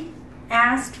they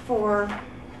asked for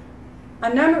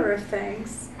a number of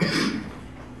things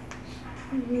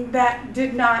that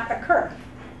did not occur.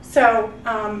 So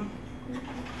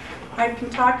I can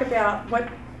talk about what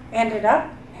ended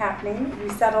up happening. We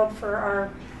settled for our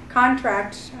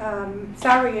contract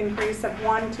salary increase of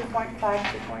 2.5,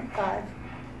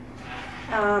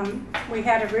 2.5. We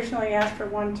had originally asked for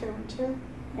 1, 2, and 2,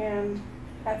 and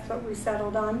that's what we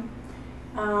settled on.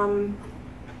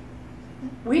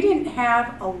 We didn't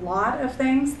have a lot of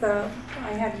things. I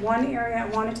had one area I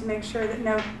wanted to make sure that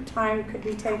no time could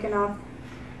be taken off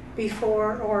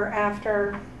before or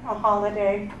after a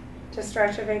holiday to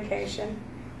stretch a vacation.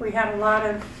 We had a lot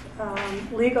of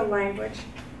legal language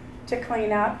to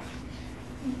clean up.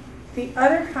 The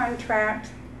other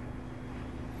contract,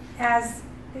 as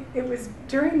it was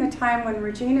during the time when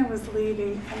Regina was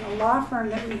leaving, and the law firm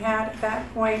that we had at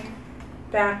that point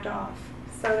backed off.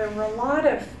 So there were a lot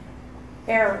of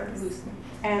errors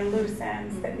and loose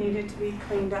ends that needed to be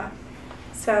cleaned up.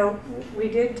 So we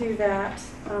did do that.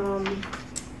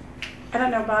 I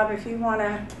don't know, Bob, if you want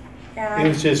to add.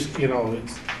 It's just, you know,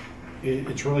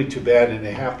 it's really too bad, and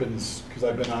it happens because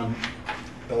I've been on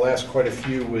the last quite a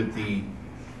few with the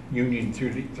union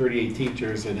 38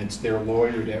 teachers, and it's their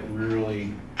lawyer that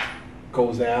really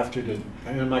goes after the,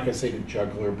 I'm not going to say the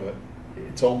juggler, but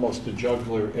it's almost the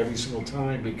juggler every single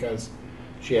time, because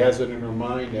she has it in her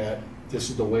mind that this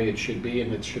is the way it should be,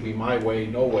 and it should be my way,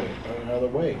 no way, or another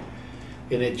way.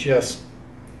 And it just,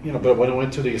 you know, but when it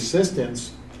went to the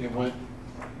assistants, it went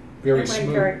very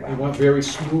smooth. Very well. It went very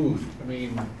smooth. I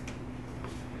mean,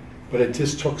 but it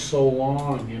just took so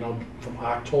long, you know, from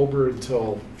October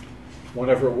until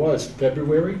whenever it was,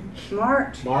 February,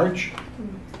 March.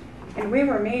 And we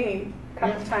were meeting a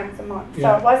couple times a month. So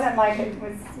Yeah. it wasn't like it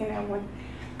was, you know, when.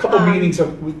 Couple meetings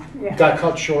yeah. got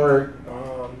cut short.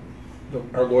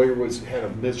 Our lawyer had a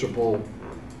miserable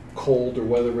cold or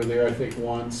weather were there, I think,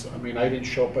 once. I mean, I didn't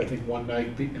show up, I think, one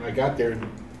night, and I got there, and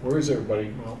where is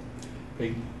everybody? Well,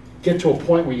 they get to a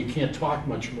point where you can't talk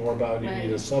much more about any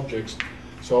of the subjects.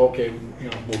 So, okay, you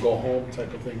know, we'll go home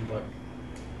type of thing. But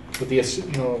with the,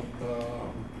 you know,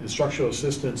 instructional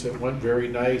assistants, it went very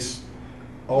nice.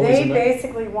 Always They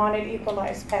basically wanted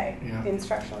equalized pay, Yeah. the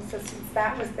instructional assistants.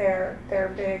 That was their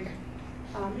big,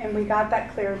 and we got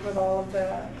that cleared with all of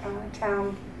the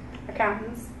town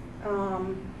accountants.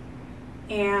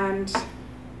 And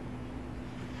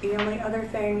the only other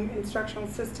thing instructional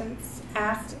assistants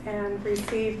asked and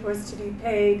received was to be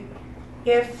paid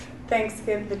if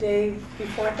Thanksgiving, the day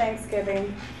before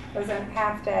Thanksgiving, was a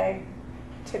half day,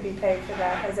 to be paid for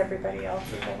that, as everybody else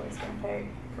has always been paid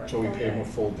for a So we full pay them day. a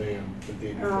full day on the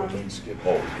day before Thanksgiving.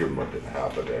 Oh, give them a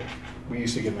half a day. We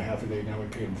used to give them a half a day, now we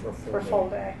pay them for a full For day. a full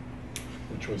day.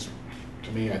 Which was,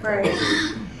 to me, I thought, Right.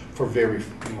 for very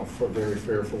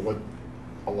fair for what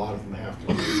a lot of them have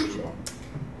to do, so.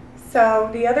 So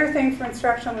the other thing for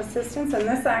instructional assistants, and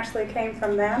this actually came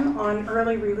from them, on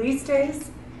early release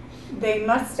days, they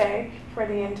must stay for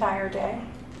the entire day.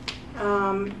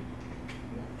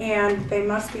 And they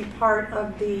must be part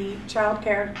of the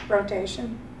childcare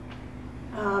rotation.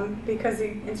 Because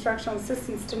the instructional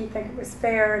assistants didn't think it was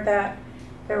fair that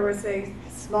there was a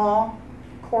small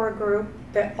core group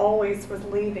that always was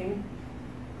leaving.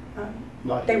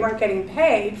 Not They here. weren't getting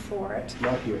paid for it.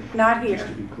 Not here. Not here. Just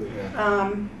to be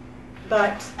clear.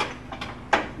 But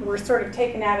we're sort of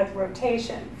taken out of the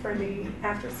rotation for the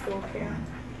after-school care.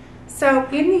 So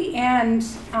in the end,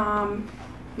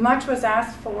 much was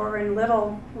asked for and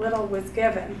little was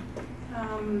given.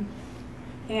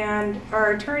 And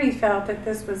our attorney felt that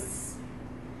this was,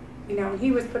 you know,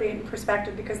 he was putting it in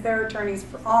perspective because there are attorneys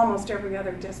for almost every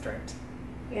other district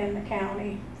in the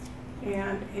county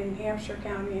and in Hampshire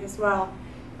County as well,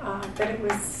 that it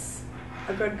was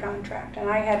a good contract. And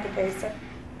I had to base it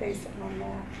on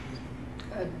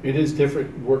that. It is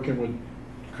different working with,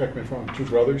 correct me if I'm wrong, two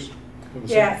brothers?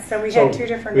 Yes, so we had two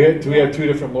different. We had two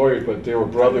different lawyers, but they were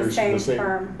brothers From from the the same same,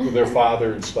 firm. with their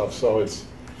father and stuff, so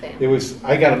it was,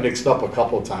 I got them mixed up a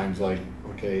couple of times, like,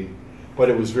 okay, but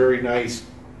it was very nice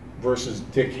versus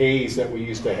Dick Hayes that we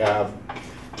used to have,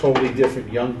 totally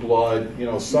different, young blood, you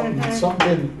know,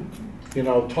 something, you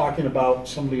know, talking about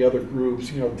some of the other groups,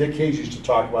 you know, Dick Hayes used to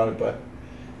talk about it, but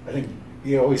I think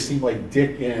he always seemed like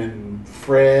Dick and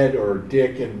Fred or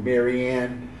Dick and Mary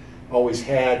Ann always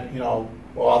had, you know,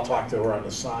 well, I'll talk to her on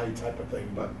the side type of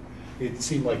thing, but it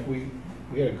seemed like we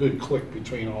had a good click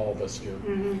between all of us here.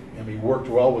 And we worked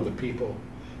well with the people.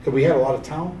 Because we had a lot of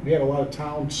town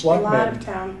selectmen. A lot of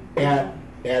town.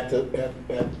 At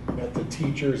the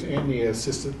teachers and the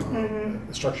assistant,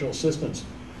 instructional assistants.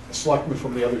 selectmen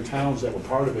from the other towns that were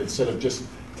part of it, instead of just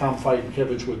Tom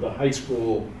Fightkevich with the high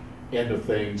school end of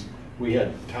things, we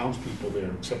had townspeople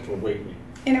there, except for Whately.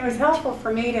 And it was helpful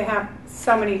for me to have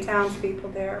so many townspeople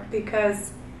there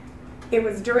because it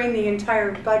was during the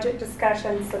entire budget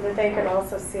discussion so that they could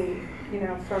also see,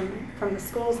 from the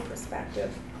school's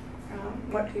perspective,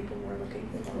 what people were looking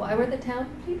for. Why were the town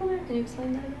people there? Can you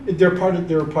explain that again?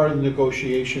 They were part of the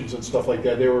negotiations and stuff like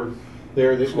that. They were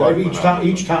there. Selectmen.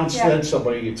 Each town Yeah. sent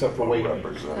somebody except for Whately.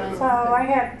 Representative. So I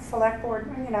had select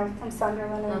board, from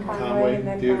Sunderland and Conway, and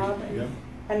then Duke, Bob, yeah.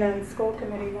 and then school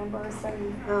committee members,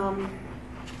 and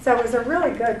so it was a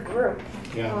really good group.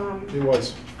 Yeah, it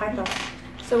was. I thought.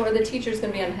 So are the teachers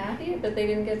going to be unhappy that they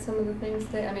didn't get some of the things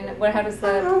how does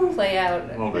that play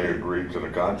out? Well, they agreed to the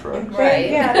contract. Right.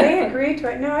 Yeah, they agreed to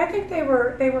it. No, I think they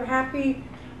were happy.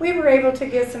 We were able to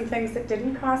get some things that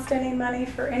didn't cost any money.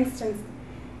 For instance,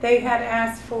 they had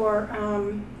asked for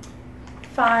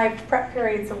 5 prep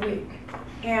periods a week,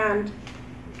 and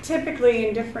typically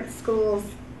in different schools,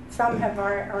 some have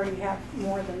already have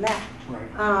more than that.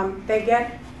 Right. They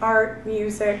get art,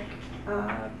 music,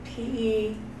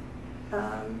 PE.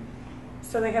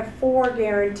 So they have 4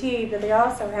 guaranteed, but they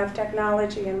also have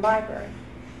technology and library.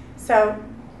 So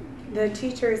the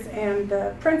teachers and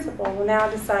the principal will now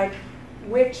decide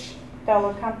which they'll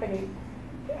accompany.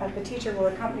 The teacher will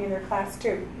accompany their class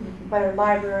to, whether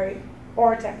library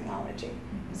or technology.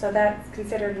 So that's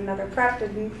considered another prep.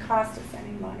 Didn't cost us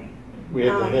any money. We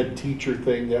had the head teacher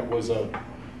thing that was a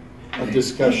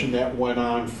discussion that went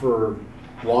on for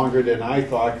longer than I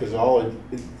thought, because all it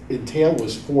entailed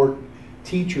was 4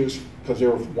 teachers, because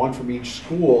there were 1 from each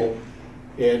school,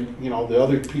 and the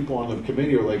other people on the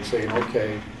committee were like saying,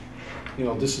 okay,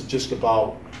 this is just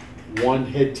about 1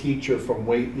 head teacher from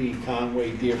Whately,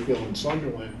 Conway, Deerfield, and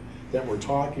Sunderland that we're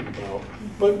talking about.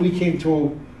 But we came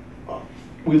to,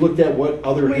 we looked at what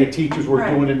other head teachers were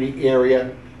doing in the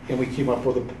area, and we came up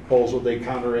with a proposal. They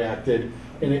counteracted,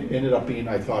 and it ended up being,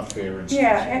 I thought, fair and stuff.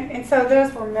 Yeah, and so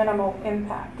those were minimal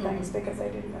impact things because they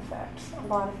didn't affect a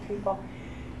lot of people.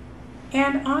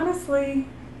 And honestly,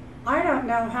 I don't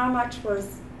know how much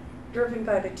was driven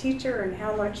by the teacher and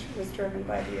how much was driven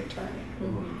by the attorney.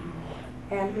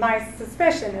 And my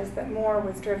suspicion is that more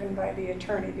was driven by the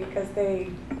attorney because they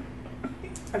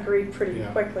agreed pretty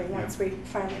quickly once we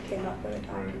finally came up with a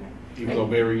document. Even though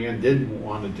Mary Ann didn't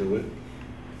want to do it,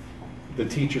 the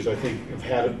teachers, I think,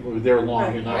 were there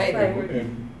long enough. Right.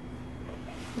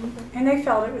 And they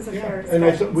felt it was a fair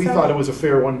discussion. And we thought it was a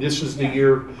fair one. This is the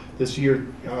year,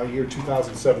 year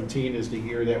 2017 is the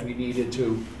year that we needed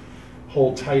to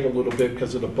hold tight a little bit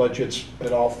because of the budgets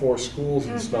at all 4 schools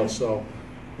and stuff. So,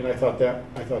 and I thought that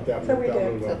So worked we out did.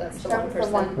 really well. So that's the That was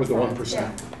the 1%. With the 1%. 1%.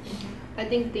 Yeah. I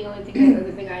think the other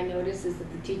thing I noticed is that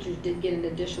the teachers did get an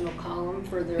additional column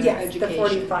for their Yes, education. the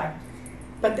 45.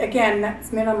 But again,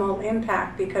 that's minimal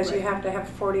impact because you have to have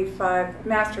 45,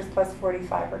 masters plus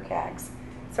 45 are CAGs.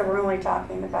 So we're only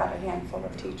talking about a handful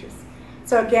of teachers.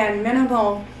 So again,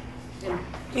 minimal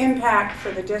impact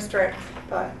for the district,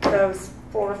 but those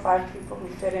 4 or 5 people who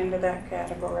fit into that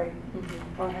category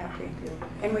are happy.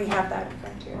 And we have that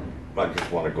effect here. I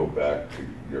just want to go back to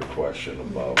your question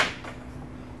about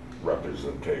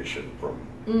representation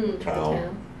from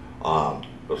town.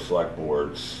 The select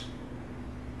boards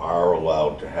are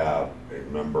allowed to have a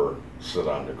member sit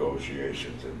on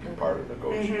negotiations and be part of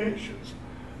negotiations.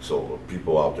 So the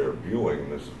people out there viewing,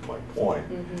 this is my point,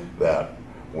 that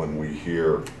when we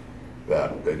hear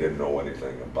that they didn't know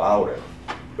anything about it,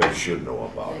 they should know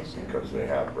about it because they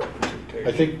have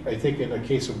representation. I think in the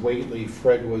case of Whately,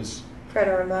 Fred was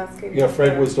Orlowski.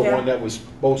 Fred was the one that was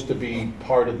supposed to be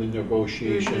part of the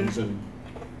negotiations, and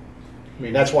I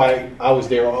mean that's why I was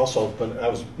there also, but I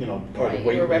was part of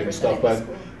Whately and stuff.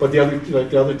 But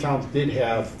the other towns did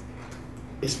have,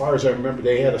 as far as I remember,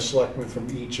 they had a selectman from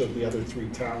each of the other 3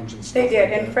 towns and stuff. They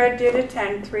did, like and that. Fred did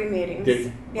attend 3 meetings. Did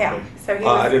he? Yeah, Okay. so he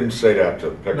I was, didn't say that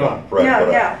to pick on Fred,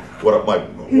 No, but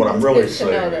what I'm really It's good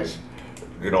to know saying that. is,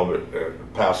 the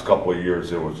past couple of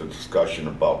years, there was a discussion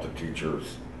about the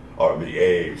teachers, or the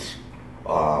aides,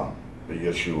 the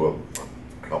issue of,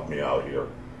 help me out here,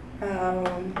 The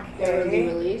early okay.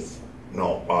 release.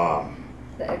 no,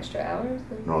 The extra hours?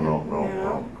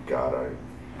 no, God,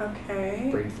 Okay.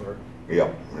 Brain fart.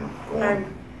 yep. Go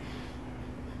on.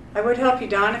 I would help you,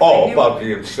 Don, if I Oh, knew. about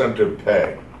the incentive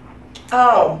pay,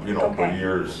 Oh, for okay.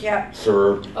 years Yeah.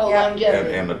 served, Oh, Yeah.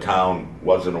 longevity. and the town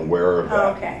wasn't aware of Oh,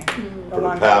 that. okay. For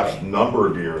the past number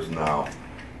of years now,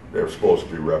 there's supposed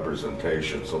to be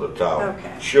representation, so the town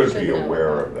Okay. should be Should know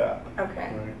aware about of that. Okay.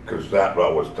 Because that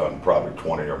was done probably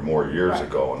 20 or more years Right.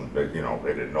 ago, and they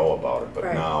didn't know about it. But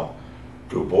Right. now,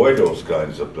 to avoid those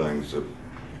kinds of things,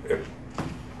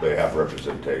 they have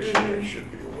representation, they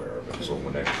should be aware of it. So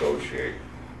when they negotiate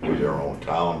with their own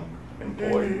town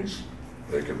employees,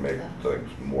 they can make things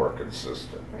more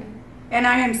consistent. Right. And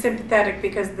I am sympathetic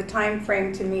because the time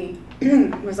frame to me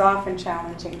was often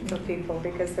challenging for people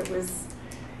because it was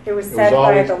set by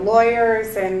always- the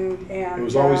lawyers and. It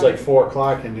was always like 4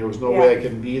 o'clock, and there was no way I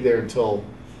could be there until,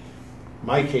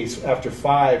 my case, after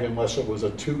 5, unless it was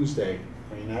a Tuesday.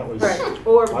 I mean, that was. Right.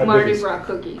 Or My Mardi biggest- Gras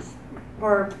cookies.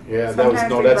 Or Yeah, that was, sometimes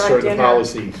no, we that's brought certain dinner.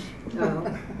 policy.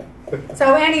 No.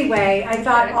 So anyway, I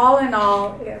thought all in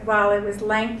all, while it was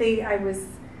lengthy, I was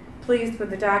pleased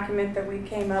with the document that we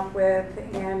came up with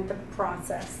and the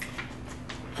process.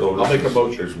 So I'll make a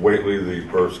motion. Is Whately the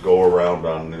first go-around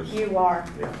on this? You are.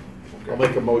 Yeah. I'll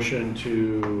make a motion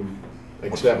to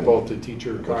accept both the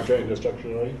teacher contract and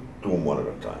instructional aid. Do them one at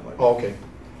a time. I think. Oh, okay.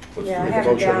 Let's Yeah, I do make a have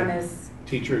it motion. down as,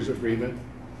 Teachers agreement.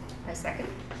 I second.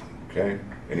 Okay,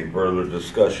 any further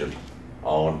discussion?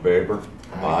 All in favor?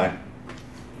 Aye.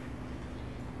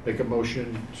 Make a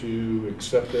motion to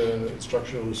accept the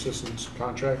instructional assistance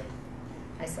contract.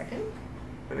 I second.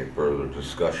 Any further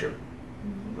discussion?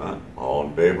 Not? All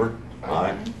in favor?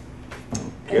 Aye.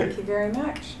 thank Okay, you very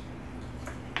much.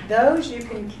 Those you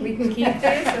can keep. We can keep these.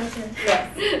 Yes.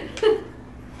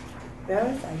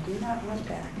 Those I do not want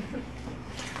back.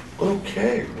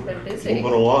 okay, Been busy.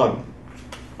 moving along.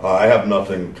 I have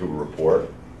nothing to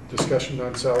report. Discussion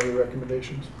on salary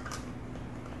recommendations.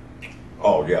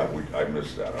 Oh, yeah, I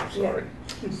missed that, I'm sorry.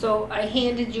 So I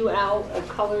handed you out a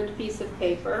colored piece of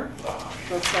paper,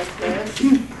 looks like this.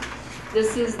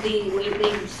 This is the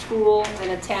Whately School, and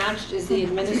attached is the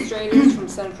administrators from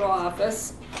central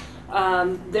office.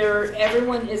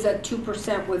 Everyone is at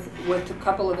 2% with a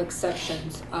couple of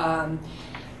exceptions.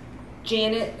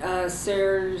 Janet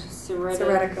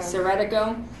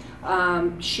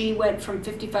Ceretico, she went from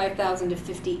 55,000 to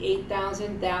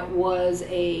 58,000. That was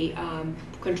a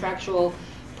contractual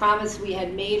promise we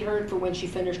had made her for when she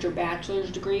finished her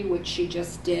bachelor's degree, which she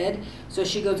just did. So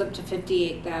she goes up to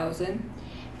 58,000.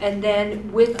 And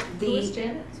then with Who is the,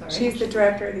 Janet? Sorry. She's the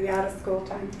director of the out-of-school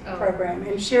time Oh. program,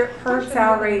 and her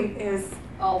salary is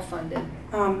all funded.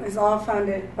 all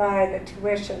funded by the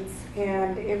tuitions,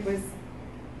 and it was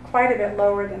quite a bit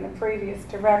lower than the previous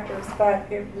directors, but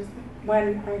it was,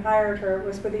 when I hired her, it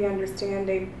was with the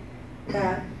understanding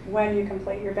that when you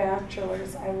complete your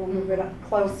bachelor's, I will move it up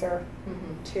closer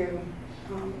to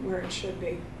where it should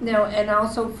be. No, and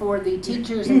also for the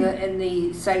teachers and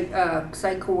the site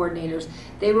coordinators,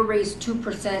 they were raised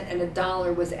 2% and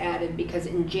 $1 was added because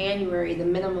in January the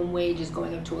minimum wage is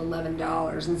going up to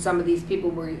 $11, and some of these people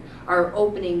our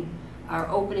opening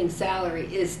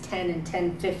salary is $10 and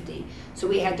 $10.50, so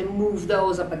we had to move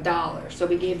those up $1. So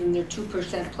we gave them their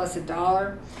 2% plus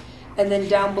 $1. And then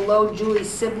down below, Julie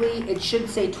Sibley, it should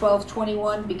say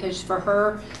 1221 because for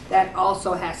her, that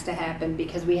also has to happen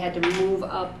because we had to move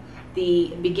up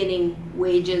the beginning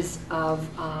wages of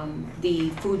the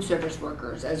food service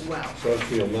workers as well. So it's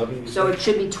the 11. So it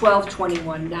should be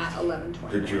 1221, not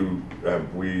 1121.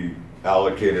 Have we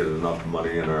allocated enough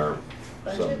money in our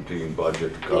Budget? 17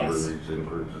 budget to cover Yes. these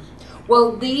increases?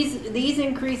 Well, these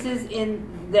increases in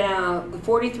the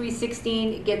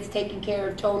 4316 gets taken care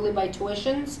of totally by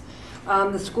tuitions.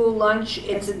 The school lunch,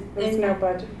 There's no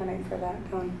budget money for that.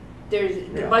 There's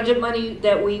the Yeah. budget money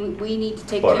that we need to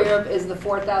take But care of is the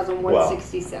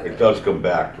 4,167. It does come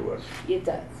back to us, It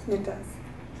does. It does.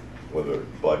 whether it's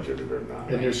budgeted or not.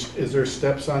 And is there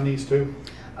steps on these too?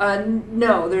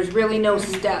 No, there's really no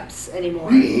steps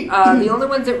anymore. The only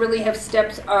ones that really have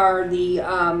steps are the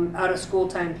out of school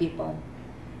time people.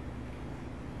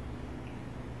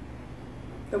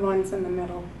 The ones in the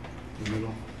middle. You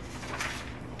know?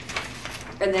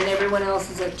 And then everyone else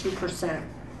is at 2%.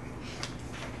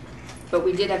 But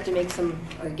we did have to make some,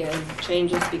 again,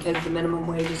 changes because the minimum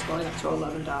wage is going up to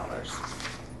 $11.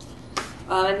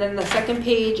 And then the second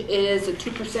page is a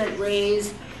 2%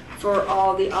 raise for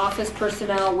all the office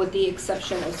personnel with the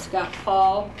exception of Scott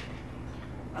Paul.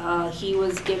 He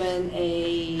was given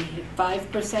a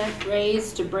 5%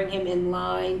 raise to bring him in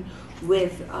line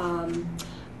with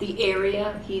the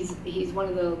area. He's one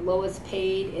of the lowest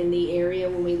paid in the area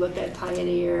when we look at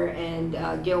Pioneer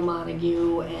and Gil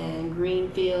Montague and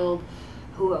Greenfield.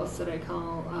 Who else did I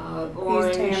call?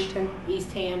 Orange.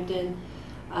 East Hampton.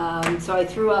 So I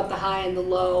threw out the high and the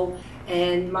low.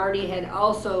 And Marty had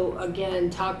also, again,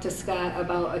 talked to Scott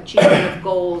about achievement of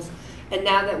goals. And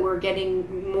now that we're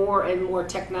getting more and more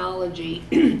technology,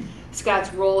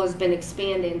 Scott's role has been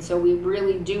expanding. So we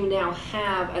really do now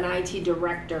have an IT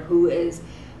director who is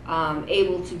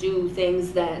able to do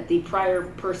things that the prior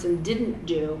person didn't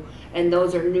do, and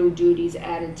those are new duties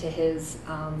added to his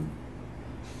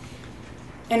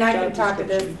And I can job talk to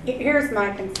this. description. Here's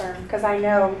my concern, because I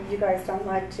know you guys don't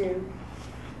like to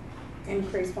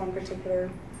increase one particular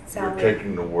You're salary.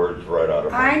 taking the words right out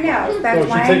of my I mouth. know, No, that's she's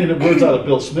why. taking the words out of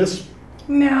Bill Smith's.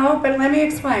 No, but let me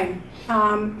explain.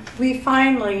 We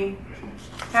finally,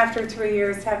 after 3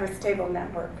 years, have a stable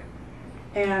network.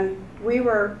 And we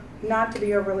were, not to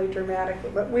be overly dramatic,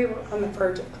 but we were on the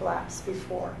verge of collapse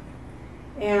before.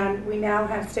 And we now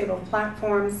have stable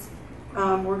platforms.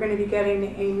 We're going to be getting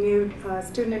a new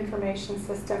student information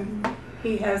system.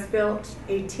 He has built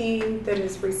a team that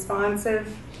is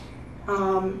responsive.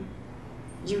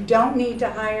 You don't need to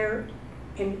hire,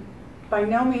 and by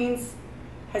no means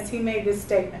has he made this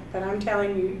statement, but I'm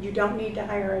telling you, you don't need to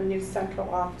hire a new central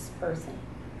office person.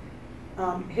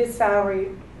 His salary,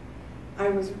 I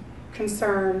was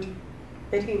concerned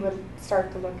that he would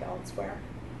start to look elsewhere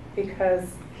because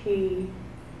he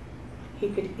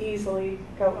could easily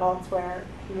go elsewhere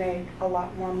and make a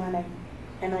lot more money.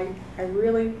 And I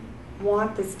really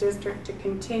want this district to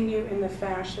continue in the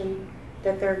fashion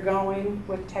that they're going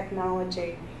with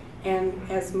technology. And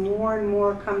as more and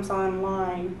more comes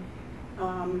online,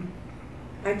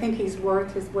 I think he's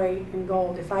worth his weight in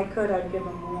gold. If I could, I'd give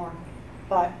him more.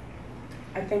 But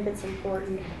I think it's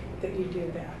important that you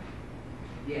do that.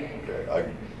 Okay,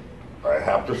 I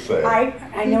have to say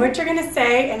I know what you're going to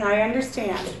say, and I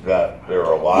understand. that there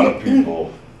are a lot of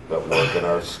people that work in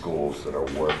our schools that are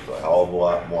worth a hell of a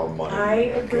lot more money. I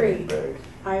than agree. getting paid.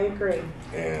 I agree.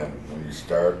 And when you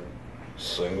start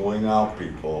singling out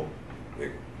people,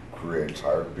 it creates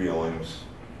hard feelings,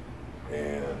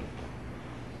 and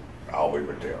I'll leave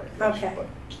it there, I guess. Okay. But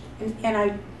And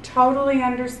I totally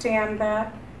understand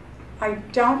that. I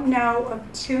don't know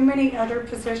of too many other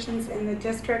positions in the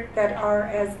district that are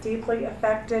as deeply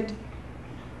affected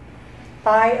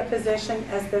by a position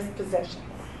as this position.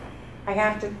 I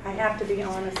have to be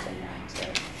honest in that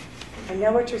too. I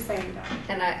know what you're saying, Don.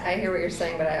 And I hear what you're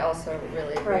saying, but I also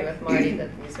really agree Right. with Marty that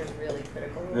these are really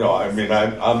critical. you know, I mean,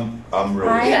 I'm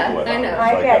really Yeah, split I on know. this. I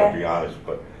I get gotta it. be honest,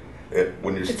 but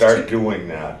when you It's start too- doing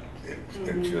that,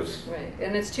 it just, Right,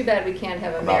 and it's too bad we can't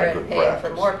have a Not a merit good pay for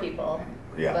practice. more people.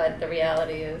 Yeah. But the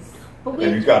reality is, But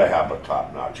and you gotta have a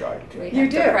top-notch IT. we You have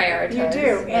do. to prioritize. You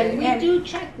do. right?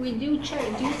 we do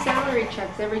do salary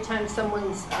checks every time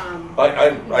someone's, I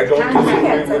don't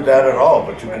disagree with that at all,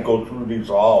 but you can go through these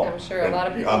all. I'm sure a lot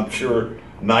of and people- I'm sure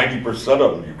 90%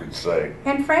 of them you could say,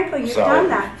 And frankly, you've Salary. done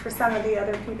that for some of the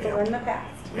other people Yeah. in the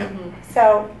past. yeah.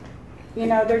 So, you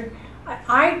know,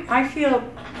 I feel,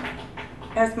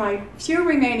 as my few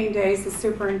remaining days as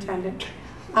superintendent,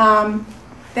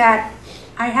 that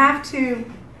I have to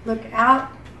look out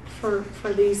for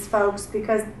these folks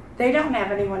because they don't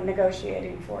have anyone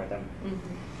negotiating for them.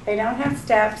 They don't have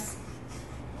steps,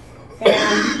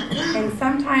 and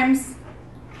sometimes,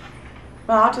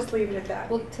 well, I'll just leave it at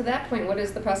that. Well, to that point, what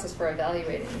is the process for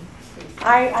evaluating these?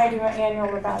 I do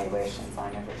annual evaluations on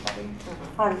everybody,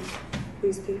 Uh-huh. on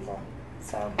these people,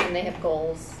 so. And they have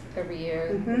goals every year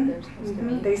that Mhm, they're supposed to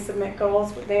mhm. meet? They submit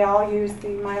goals, they all use the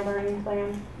My Learning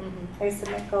Plan, Mhm. they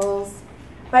submit goals.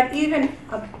 But even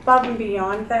above and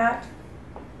beyond that,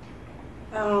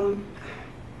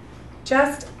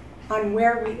 just on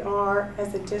where we are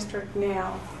as a district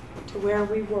now to where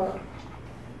we were,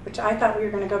 which I thought we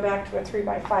were gonna go back to a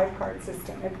 3x5 card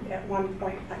system at one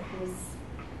point. It was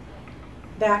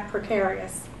that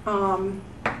precarious.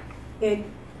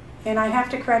 And I have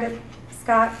to credit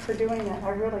Scott for doing that, I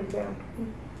really do.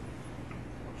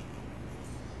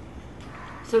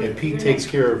 so. And Pete takes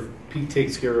care of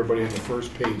everybody on the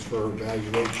first page for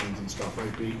evaluations and stuff,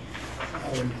 right, Pete?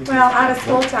 Well, out of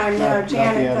school time, Not the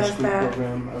Janet does out-of-school that.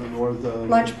 program, or the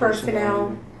Lunch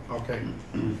personnel. Okay.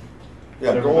 Yeah,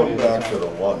 Everybody going at a back to time.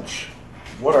 the lunch,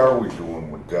 what are we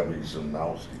doing with Debbie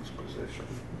Zanowski's position?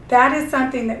 That is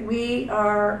something that we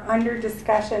are under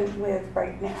discussion with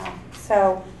right now.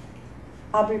 So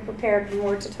I'll be prepared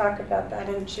more to talk about that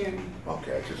in June.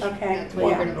 Okay, I just Okay, That's what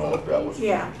you're wanted to gonna know if that was being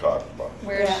Yeah. talked about.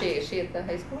 Where is Yeah. she? Is she at the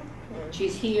high school? Or-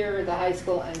 She's here, the high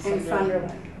school, and In Sunderland.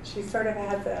 Sunderland. She sort of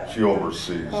had the. She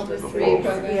oversees the Oversees,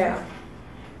 program. Yeah.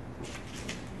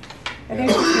 I think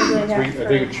she's been doing that I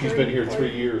think for she's been here 4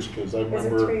 3 years, because I Is it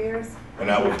remember, 3 years? And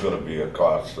that was gonna be a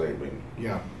cost-saving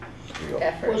yeah. deal.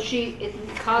 Effort. Well,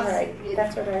 it costs, Right,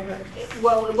 that's what I heard.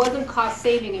 well, it wasn't cost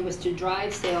saving, it was to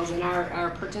drive sales, and our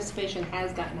participation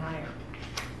has gotten higher.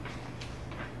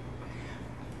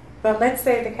 But let's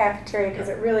save the cafeteria because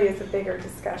it really is a bigger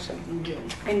discussion In June.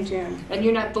 in June. And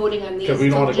you're not voting on these Because we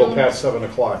don't till want to go June? past 7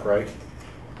 o'clock, right?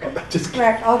 Just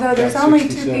Correct, although there's That's only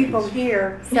 60 2 people seconds.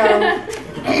 here, so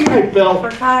Right, Bill.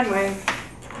 for Conway.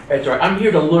 That's right. I'm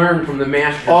here to learn from the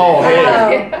master. Oh,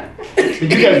 hey. Oh, You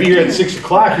gotta be here at 6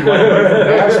 o'clock, you want to learn from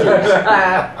masters.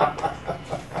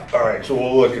 All right, so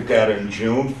we'll look at that in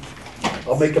June.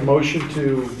 I'll make a motion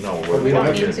to. No, We we're don't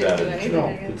looking need at to that do in anything.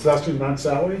 June. No, it's Dustin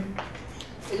non-salary?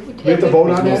 We have to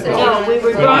vote on that? No, we were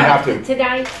We don't have going to.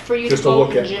 tonight for you to Just to vote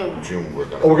look in at- June. June, we're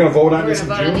Oh, we're gonna. gonna vote on We're this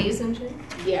gonna in vote on June? these in June?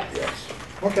 Yes. Yes.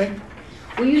 Okay.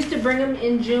 We used to bring them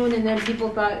in June, and then people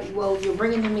thought, well, you're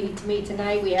bringing them to me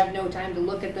tonight, we have no time to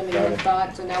look at them and Got give it.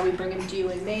 thought, so now we bring them to you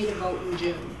in May to vote in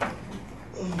June.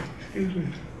 Excuse me.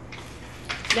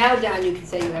 Now, Don, you can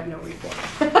say you have no report.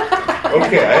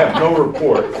 Okay, I have no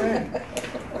report.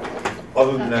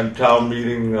 Other than that, town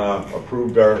meeting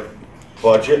approved our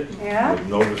budget Yeah. with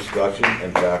no discussion.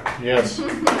 In fact, Yes.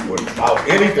 without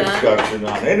any discussion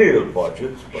on any of the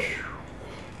budgets, but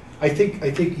I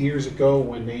think years ago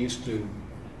when they used to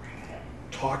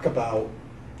talk about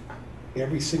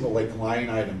every single like line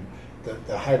item,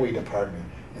 the highway department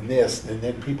and this, and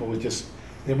then people would just,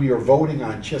 then we were voting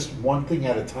on just one thing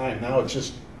at a time. Now it's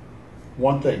just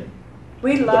one thing.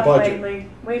 We The love budget. Whately.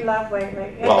 We love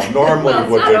Whately. well, normally Well,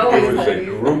 it's what not they do always is that they easy.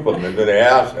 group them and then they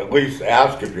ask, at least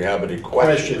ask if you have any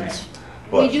questions. Questions.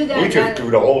 But We do that we on- just do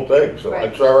the whole thing, so Right.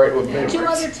 that's all right with me. 2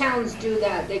 other towns do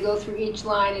that, they go through each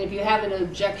line, and if you have an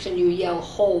objection, you yell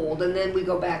hold, and then we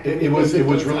go back. and It was revisit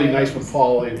those really nice when items.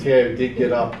 Paul and Ted did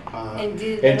get up And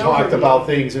did and an talked overview. about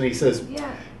things, and he says, Yeah,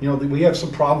 you know, we have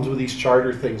some problems with these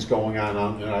charter things going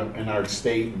on in our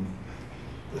state. And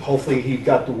hopefully he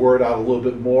got the word out a little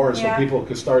bit more so Yeah. people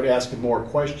could start asking more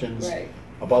questions right.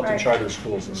 about the Right. charter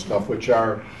schools and stuff, which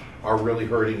are really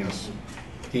hurting us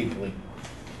deeply.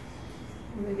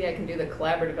 Maybe I can do the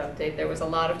collaborative update. There was a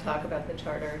lot of talk about the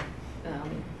charter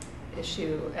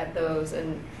issue at those,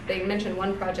 and they mentioned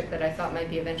one project that I thought might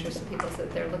be of interest to people, is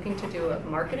that they're looking to do a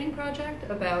marketing project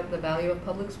about the value of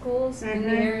public schools in the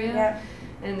Mhm, area. yep.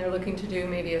 And they're looking to do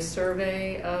maybe a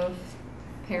survey of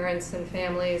parents and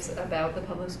families about the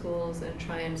public schools and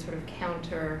try and sort of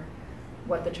counter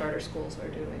what the charter schools are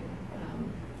doing.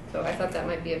 So I thought that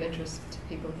might be of interest to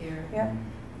people here. Yep.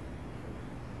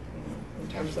 In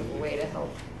terms of a way to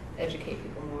help educate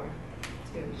people more,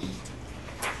 too.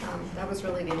 That was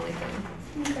really the only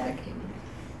thing that came up.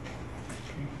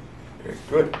 Okay,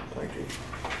 good, thank you.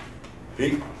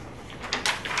 Pete?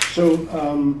 So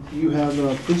you have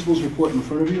a principal's report in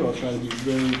front of you. I'll try to be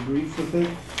very brief with it.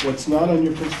 What's not on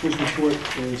your principal's report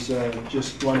is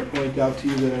just want to point out to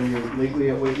you that on your Lately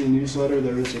at Whately newsletter,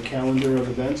 there is a calendar of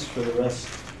events for the rest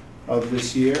of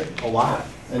this year. A lot.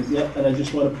 And yeah, and I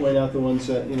just want to point out the ones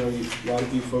that, you know, a lot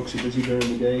of you folks are busy during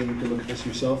the day. You can look at this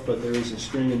yourself, but there is a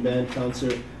string and band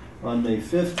concert on May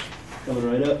 5th, coming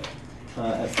right up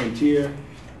at Frontier.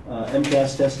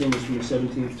 MCAS testing is from the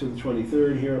 17th to the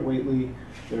 23rd here at Whately.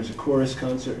 There's a chorus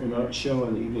concert and art show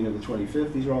on the evening of the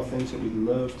 25th. These are all things that we'd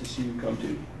love to see you come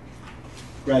to.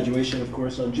 Graduation, of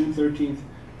course, on June 13th.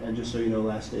 And just so you know,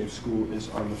 last day of school is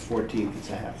on the 14th.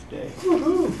 It's a half day.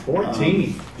 Woohoo,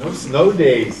 14. No snow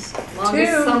days.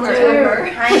 Longest Two, summer two. ever.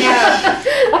 I know.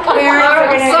 Parents are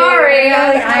gonna be Sorry.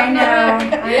 really- I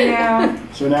know.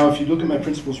 So now, if you look at my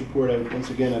principal's report,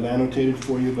 once again, I've annotated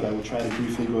for you, but I will try to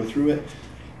briefly go through it.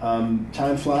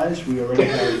 Time flies. We're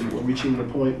reaching the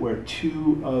point where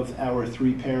 2 of our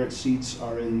 3 parent seats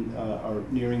are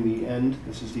nearing the end.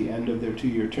 This is the end of their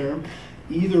 2-year term.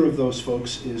 Either of those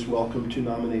folks is welcome to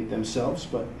nominate themselves,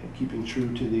 but keeping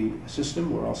true to the system,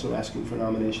 we're also asking for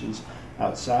nominations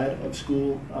outside of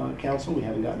school council. We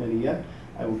haven't gotten any yet.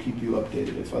 I will keep you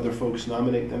updated. If other folks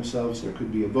nominate themselves, there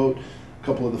could be a vote. A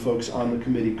couple of the folks on the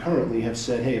committee currently have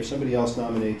said, hey, if somebody else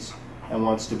nominates and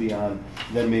wants to be on,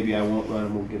 then maybe I won't run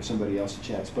and we'll give somebody else a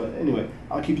chance. But anyway,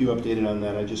 I'll keep you updated on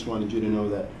that. I just wanted you to know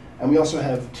that. And we also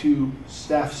have 2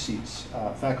 staff seats,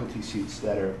 faculty seats,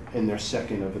 that are in their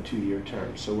second of a 2-year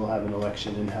term. So we'll have an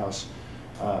election in-house.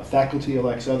 Faculty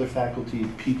elects other faculty.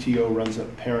 PTO runs a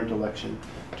parent election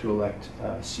to elect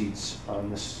seats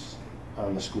on the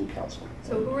school council.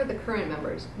 So who are the current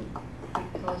members? Can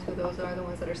you tell us who those are, the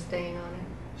ones that are staying on it?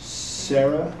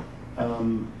 Sarah,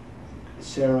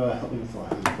 help me with the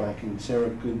I'm blanking. Sarah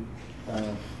Good.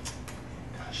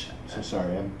 Gosh, I'm so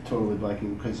sorry. I'm totally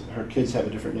blanking because her kids have a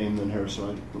different name than her, so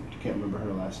I can't remember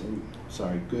her last name.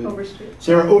 Sorry. Good. Overstreet.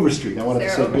 Sarah Overstreet. I wanted to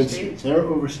Sarah say Good Overstreet. Street. Sarah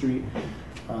Overstreet.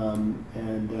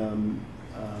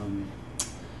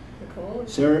 Nicole?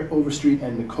 Sarah Overstreet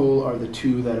and Nicole are the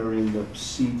 2 that are in the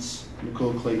seats.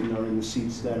 Nicole Clayton are in the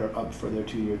seats that are up for their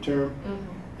 2-year term.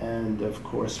 Mhm. And of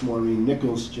course, Maureen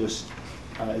Nichols just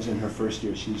is in her first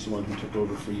year. She's the one who took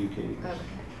over for you, Katie. Okay.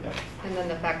 Yeah. And then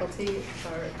the faculty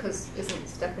are, because isn't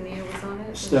Stephania was on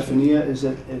it? Stephania is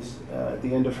at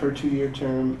the end of her 2-year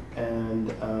term,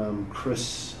 and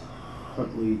Chris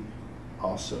Huntley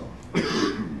also.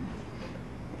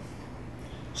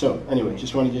 So anyway,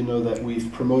 just wanted you to know that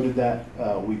we've promoted that.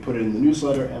 We put it in the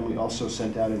newsletter, and we also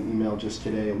sent out an email just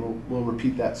today, and we'll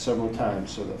repeat that several times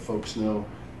so that folks know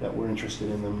that we're interested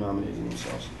in them nominating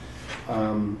themselves.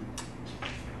 I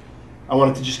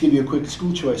wanted to just give you a quick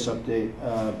school choice update,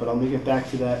 but I'll get back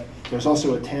to that. There's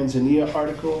also a Tanzania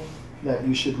article that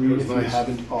you should read if you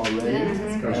haven't already. Yeah.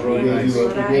 That was And really nice.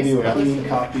 we gave you a Yeah. clean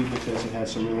copy because it has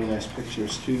some really nice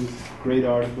pictures too. Great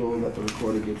article that the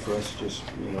recorder did for us, just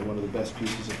one of the best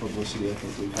pieces of publicity I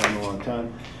think we've had in a long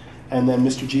time. And then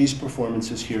Mr. G's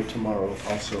performance is here tomorrow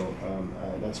also.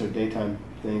 That's our daytime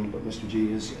thing, but Mr.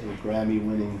 G is a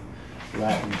Grammy-winning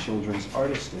Latin children's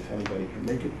artist. If anybody can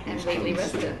make it, please And Whately come see.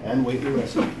 resident. And Whately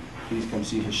resident. Please come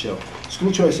see his show.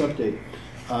 School choice update.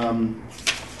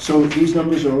 So these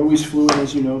numbers are always fluid,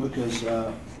 as you know, because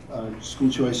school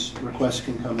choice requests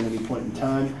can come at any point in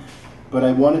time. But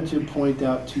I wanted to point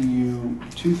out to you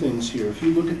two things here. If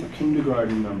you look at the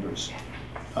kindergarten numbers,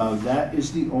 that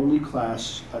is the only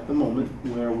class at the moment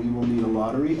where we will need a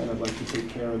lottery, and I'd like to take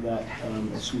care of that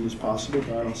as soon as possible.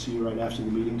 Don, I'll see you right after the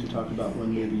meeting to talk about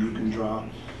when maybe you can draw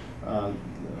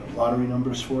lottery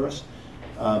numbers for us.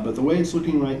 But the way it's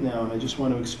looking right now, and I just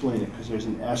want to explain it because there's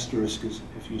an asterisk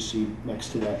if you see next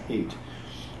to that 8.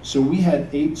 So we had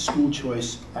 8 school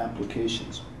choice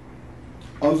applications.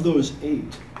 Of those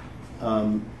 8,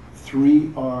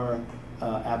 3 are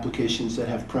applications that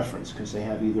have preference because they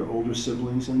have either older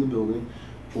siblings in the building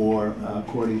or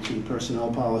according to the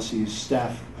personnel policies,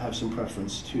 staff have some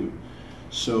preference too.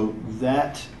 So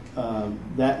that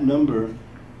number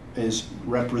is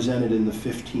represented in the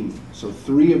 15. So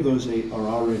 3 of those 8 are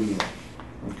already in,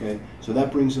 okay? So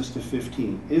that brings us to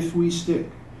 15. If we stick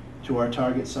to our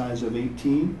target size of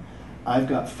 18, I've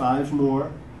got 5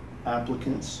 more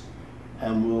applicants,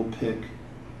 and we'll pick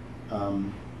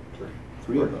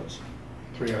 3 of those.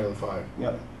 3 out of the 5.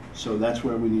 Yep. So that's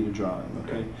where we need a drawing,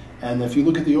 okay? And if you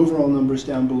look at the overall numbers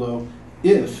down below,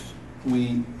 if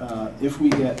we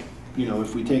get,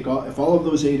 if all of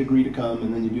those 8 agree to come,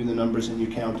 and then you do the numbers and you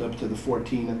count up to the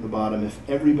 14 at the bottom, if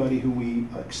everybody who we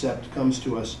accept comes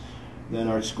to us, then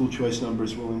our school choice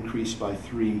numbers will increase by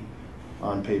 3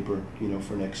 on paper,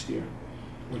 for next year.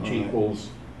 Which equals?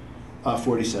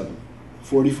 47.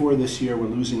 44 this year, we're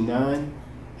losing 9,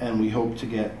 and we hope to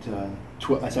get,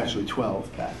 that's actually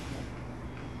 12 back.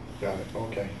 Got it,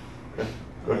 okay.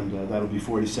 And that'll be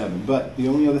 47. But the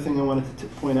only other thing I wanted to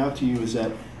point out to you is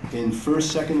that in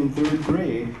 1st, 2nd, and 3rd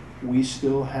grade, we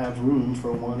still have room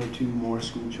for 1 or 2 more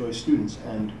school choice students.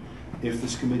 And if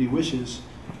this committee wishes,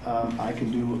 I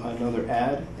can do another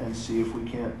ad and see if we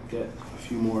can't get a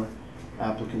few more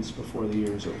applicants before the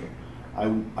year is over.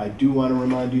 I do want to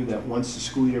remind you that once the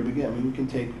school year begins, we can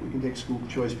take school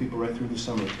choice people right through the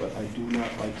summer, but I do not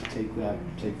like to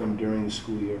take them during the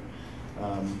school year.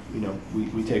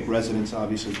 We take residents,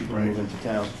 obviously, people move into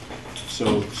town.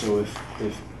 So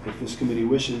if this committee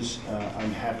wishes,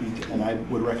 I'm happy to, and I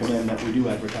would recommend that we do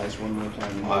advertise one more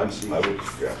time. I would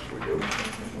suggest we do.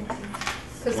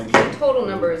 Because the total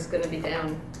number is going to be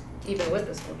down even with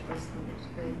the school choice numbers,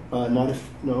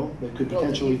 right? They could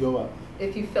potentially go up.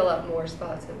 If you fill up more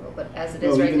spots, it will, but as it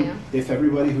No, is right even now? if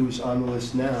everybody who's on the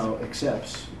list now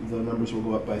accepts, the numbers will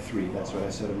go up by 3. That's what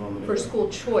I said a moment ago. For school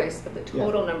choice, but the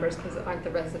total numbers, because aren't the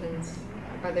residents,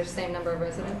 are there the same number of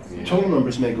residents? Total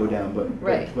numbers may go down, but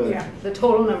Right. Yeah. The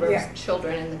total number Yeah. of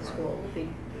children in the school will be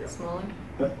smaller?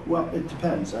 well, it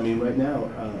depends. I mean, right now,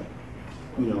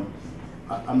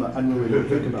 I don't really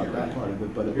think about that part of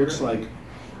it, but it looks like,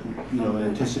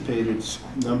 anticipated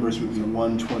numbers would be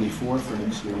 124 for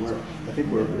next year. I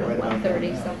think we're right about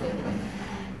 130 something.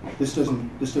 This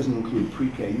doesn't include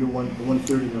pre-K. The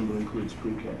 130 number includes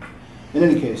pre-K. In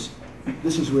any case,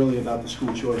 this is really about the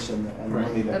school choice and the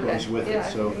money that goes with it. Yeah,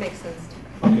 So it makes sense.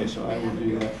 okay, so I will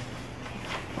do that.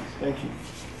 Thank you.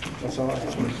 That's all I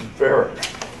have. Fair.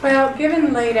 Well, given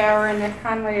the late hour and that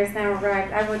Conway has now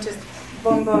arrived, I will just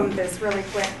boom this really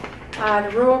quick.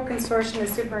 The Rural Consortium of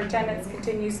Superintendents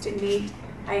continues to meet.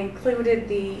 I included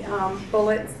the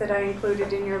bullets that I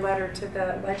included in your letter to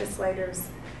the legislators,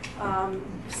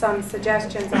 some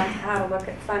suggestions on how to look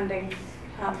at funding.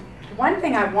 One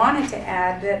thing I wanted to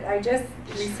add that I just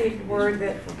received word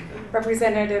that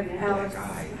Representative Alex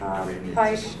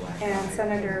Peisch and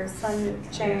Senator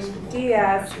Sunshine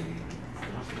Diaz,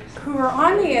 who are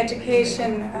on the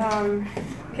Education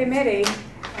Committee,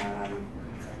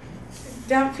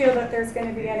 don't feel that there's going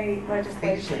to be any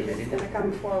legislation that's going to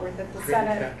come forward, that the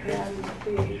Senate and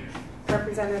the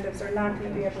representatives are not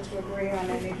going to be able to agree on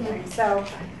anything. So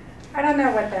I don't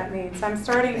know what that means. I'm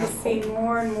starting to see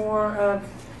more and more of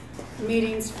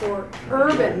meetings for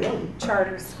urban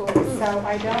charter schools. So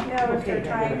I don't know if they're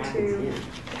trying to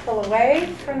pull away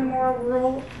from the more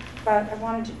rural, but I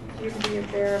wanted you to be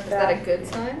aware of Is that that. a good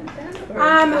sign then? Or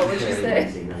Um, what would you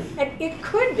say? It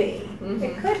could be, it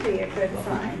Mhm. could be a good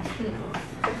sign,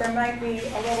 but there might be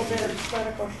a little bit of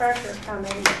political pressure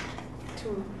coming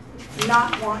to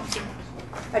not want to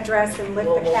address and lift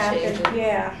the Global cap, changes.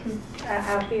 yeah,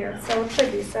 out here, so it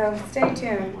could be, so stay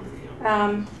tuned.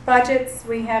 Budgets,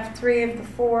 we have 3 of the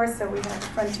 4, so we have the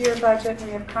Frontier budget,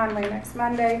 we have Conway next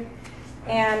Monday,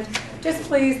 and just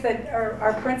pleased that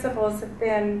our principals have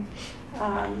been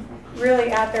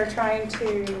really out there trying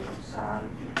to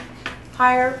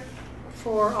hire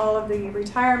for all of the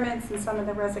retirements and some of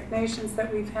the resignations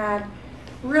that we've had.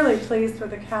 Really pleased with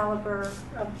the caliber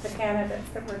of the candidates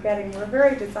that we're getting. We're a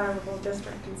very desirable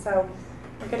district, and so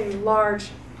we're getting large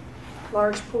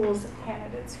pools of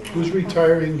candidates. Who's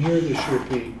retiring here this year,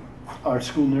 Pete? Our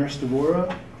school nurse,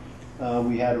 Devorah,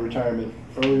 we had a retirement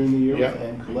earlier in the year with Yeah.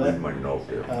 Ann Collette. My note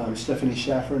there. Stephanie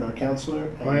Schaffer, our counselor,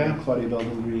 Oh, yeah? and Claudia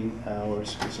Belden Green, our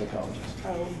school psychologist.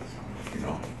 Oh, You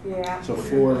know, yeah. So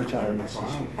 4 retirements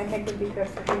this year. I think it would be good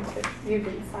for him to, you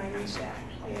didn't sign these yet,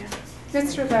 yeah.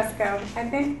 Mr. Lesko, I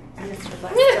think, Mr.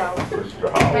 Lesko, Mr. The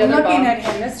Howell. I'm other looking Bob. at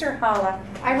him, Mr. Holla,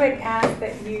 I would ask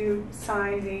that you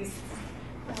sign these,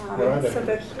 What are they? so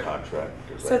that, Contract.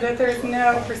 so that there's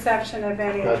no perception of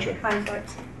any Gotcha. conflict.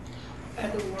 Are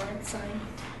the warrants signed?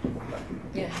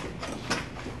 Yeah.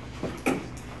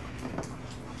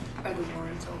 Are the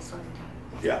warrants all signed?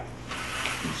 Yeah.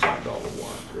 You signed all the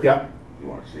warrants, right? Yeah. You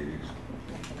want to see these?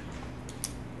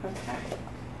 Okay.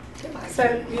 Tim, I-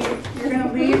 So you're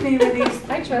gonna leave me with these?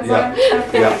 I trust Yeah.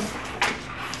 Okay. Yeah.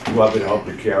 You want me to help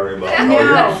you carry them out? No. Oh, you're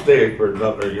gonna stay for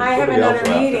another, I have somebody else another will have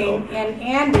to meeting, help. and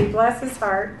Andy, bless his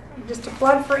heart, just a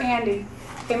plug for Andy,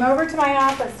 came over to my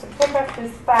office to pick up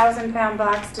this 1,000-pound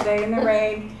box today in the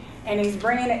rain, and he's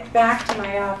bringing it back to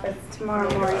my office tomorrow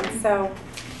morning, so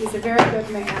he's a very good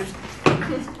man.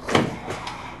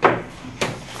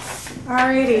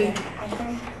 Alrighty, I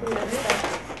think we are set.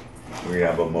 We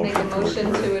have a motion. Make a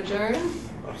motion to adjourn. adjourn?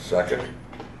 A second.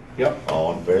 Yep.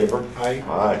 All in favor? Aye.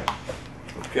 Aye.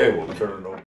 Okay, we'll turn it over.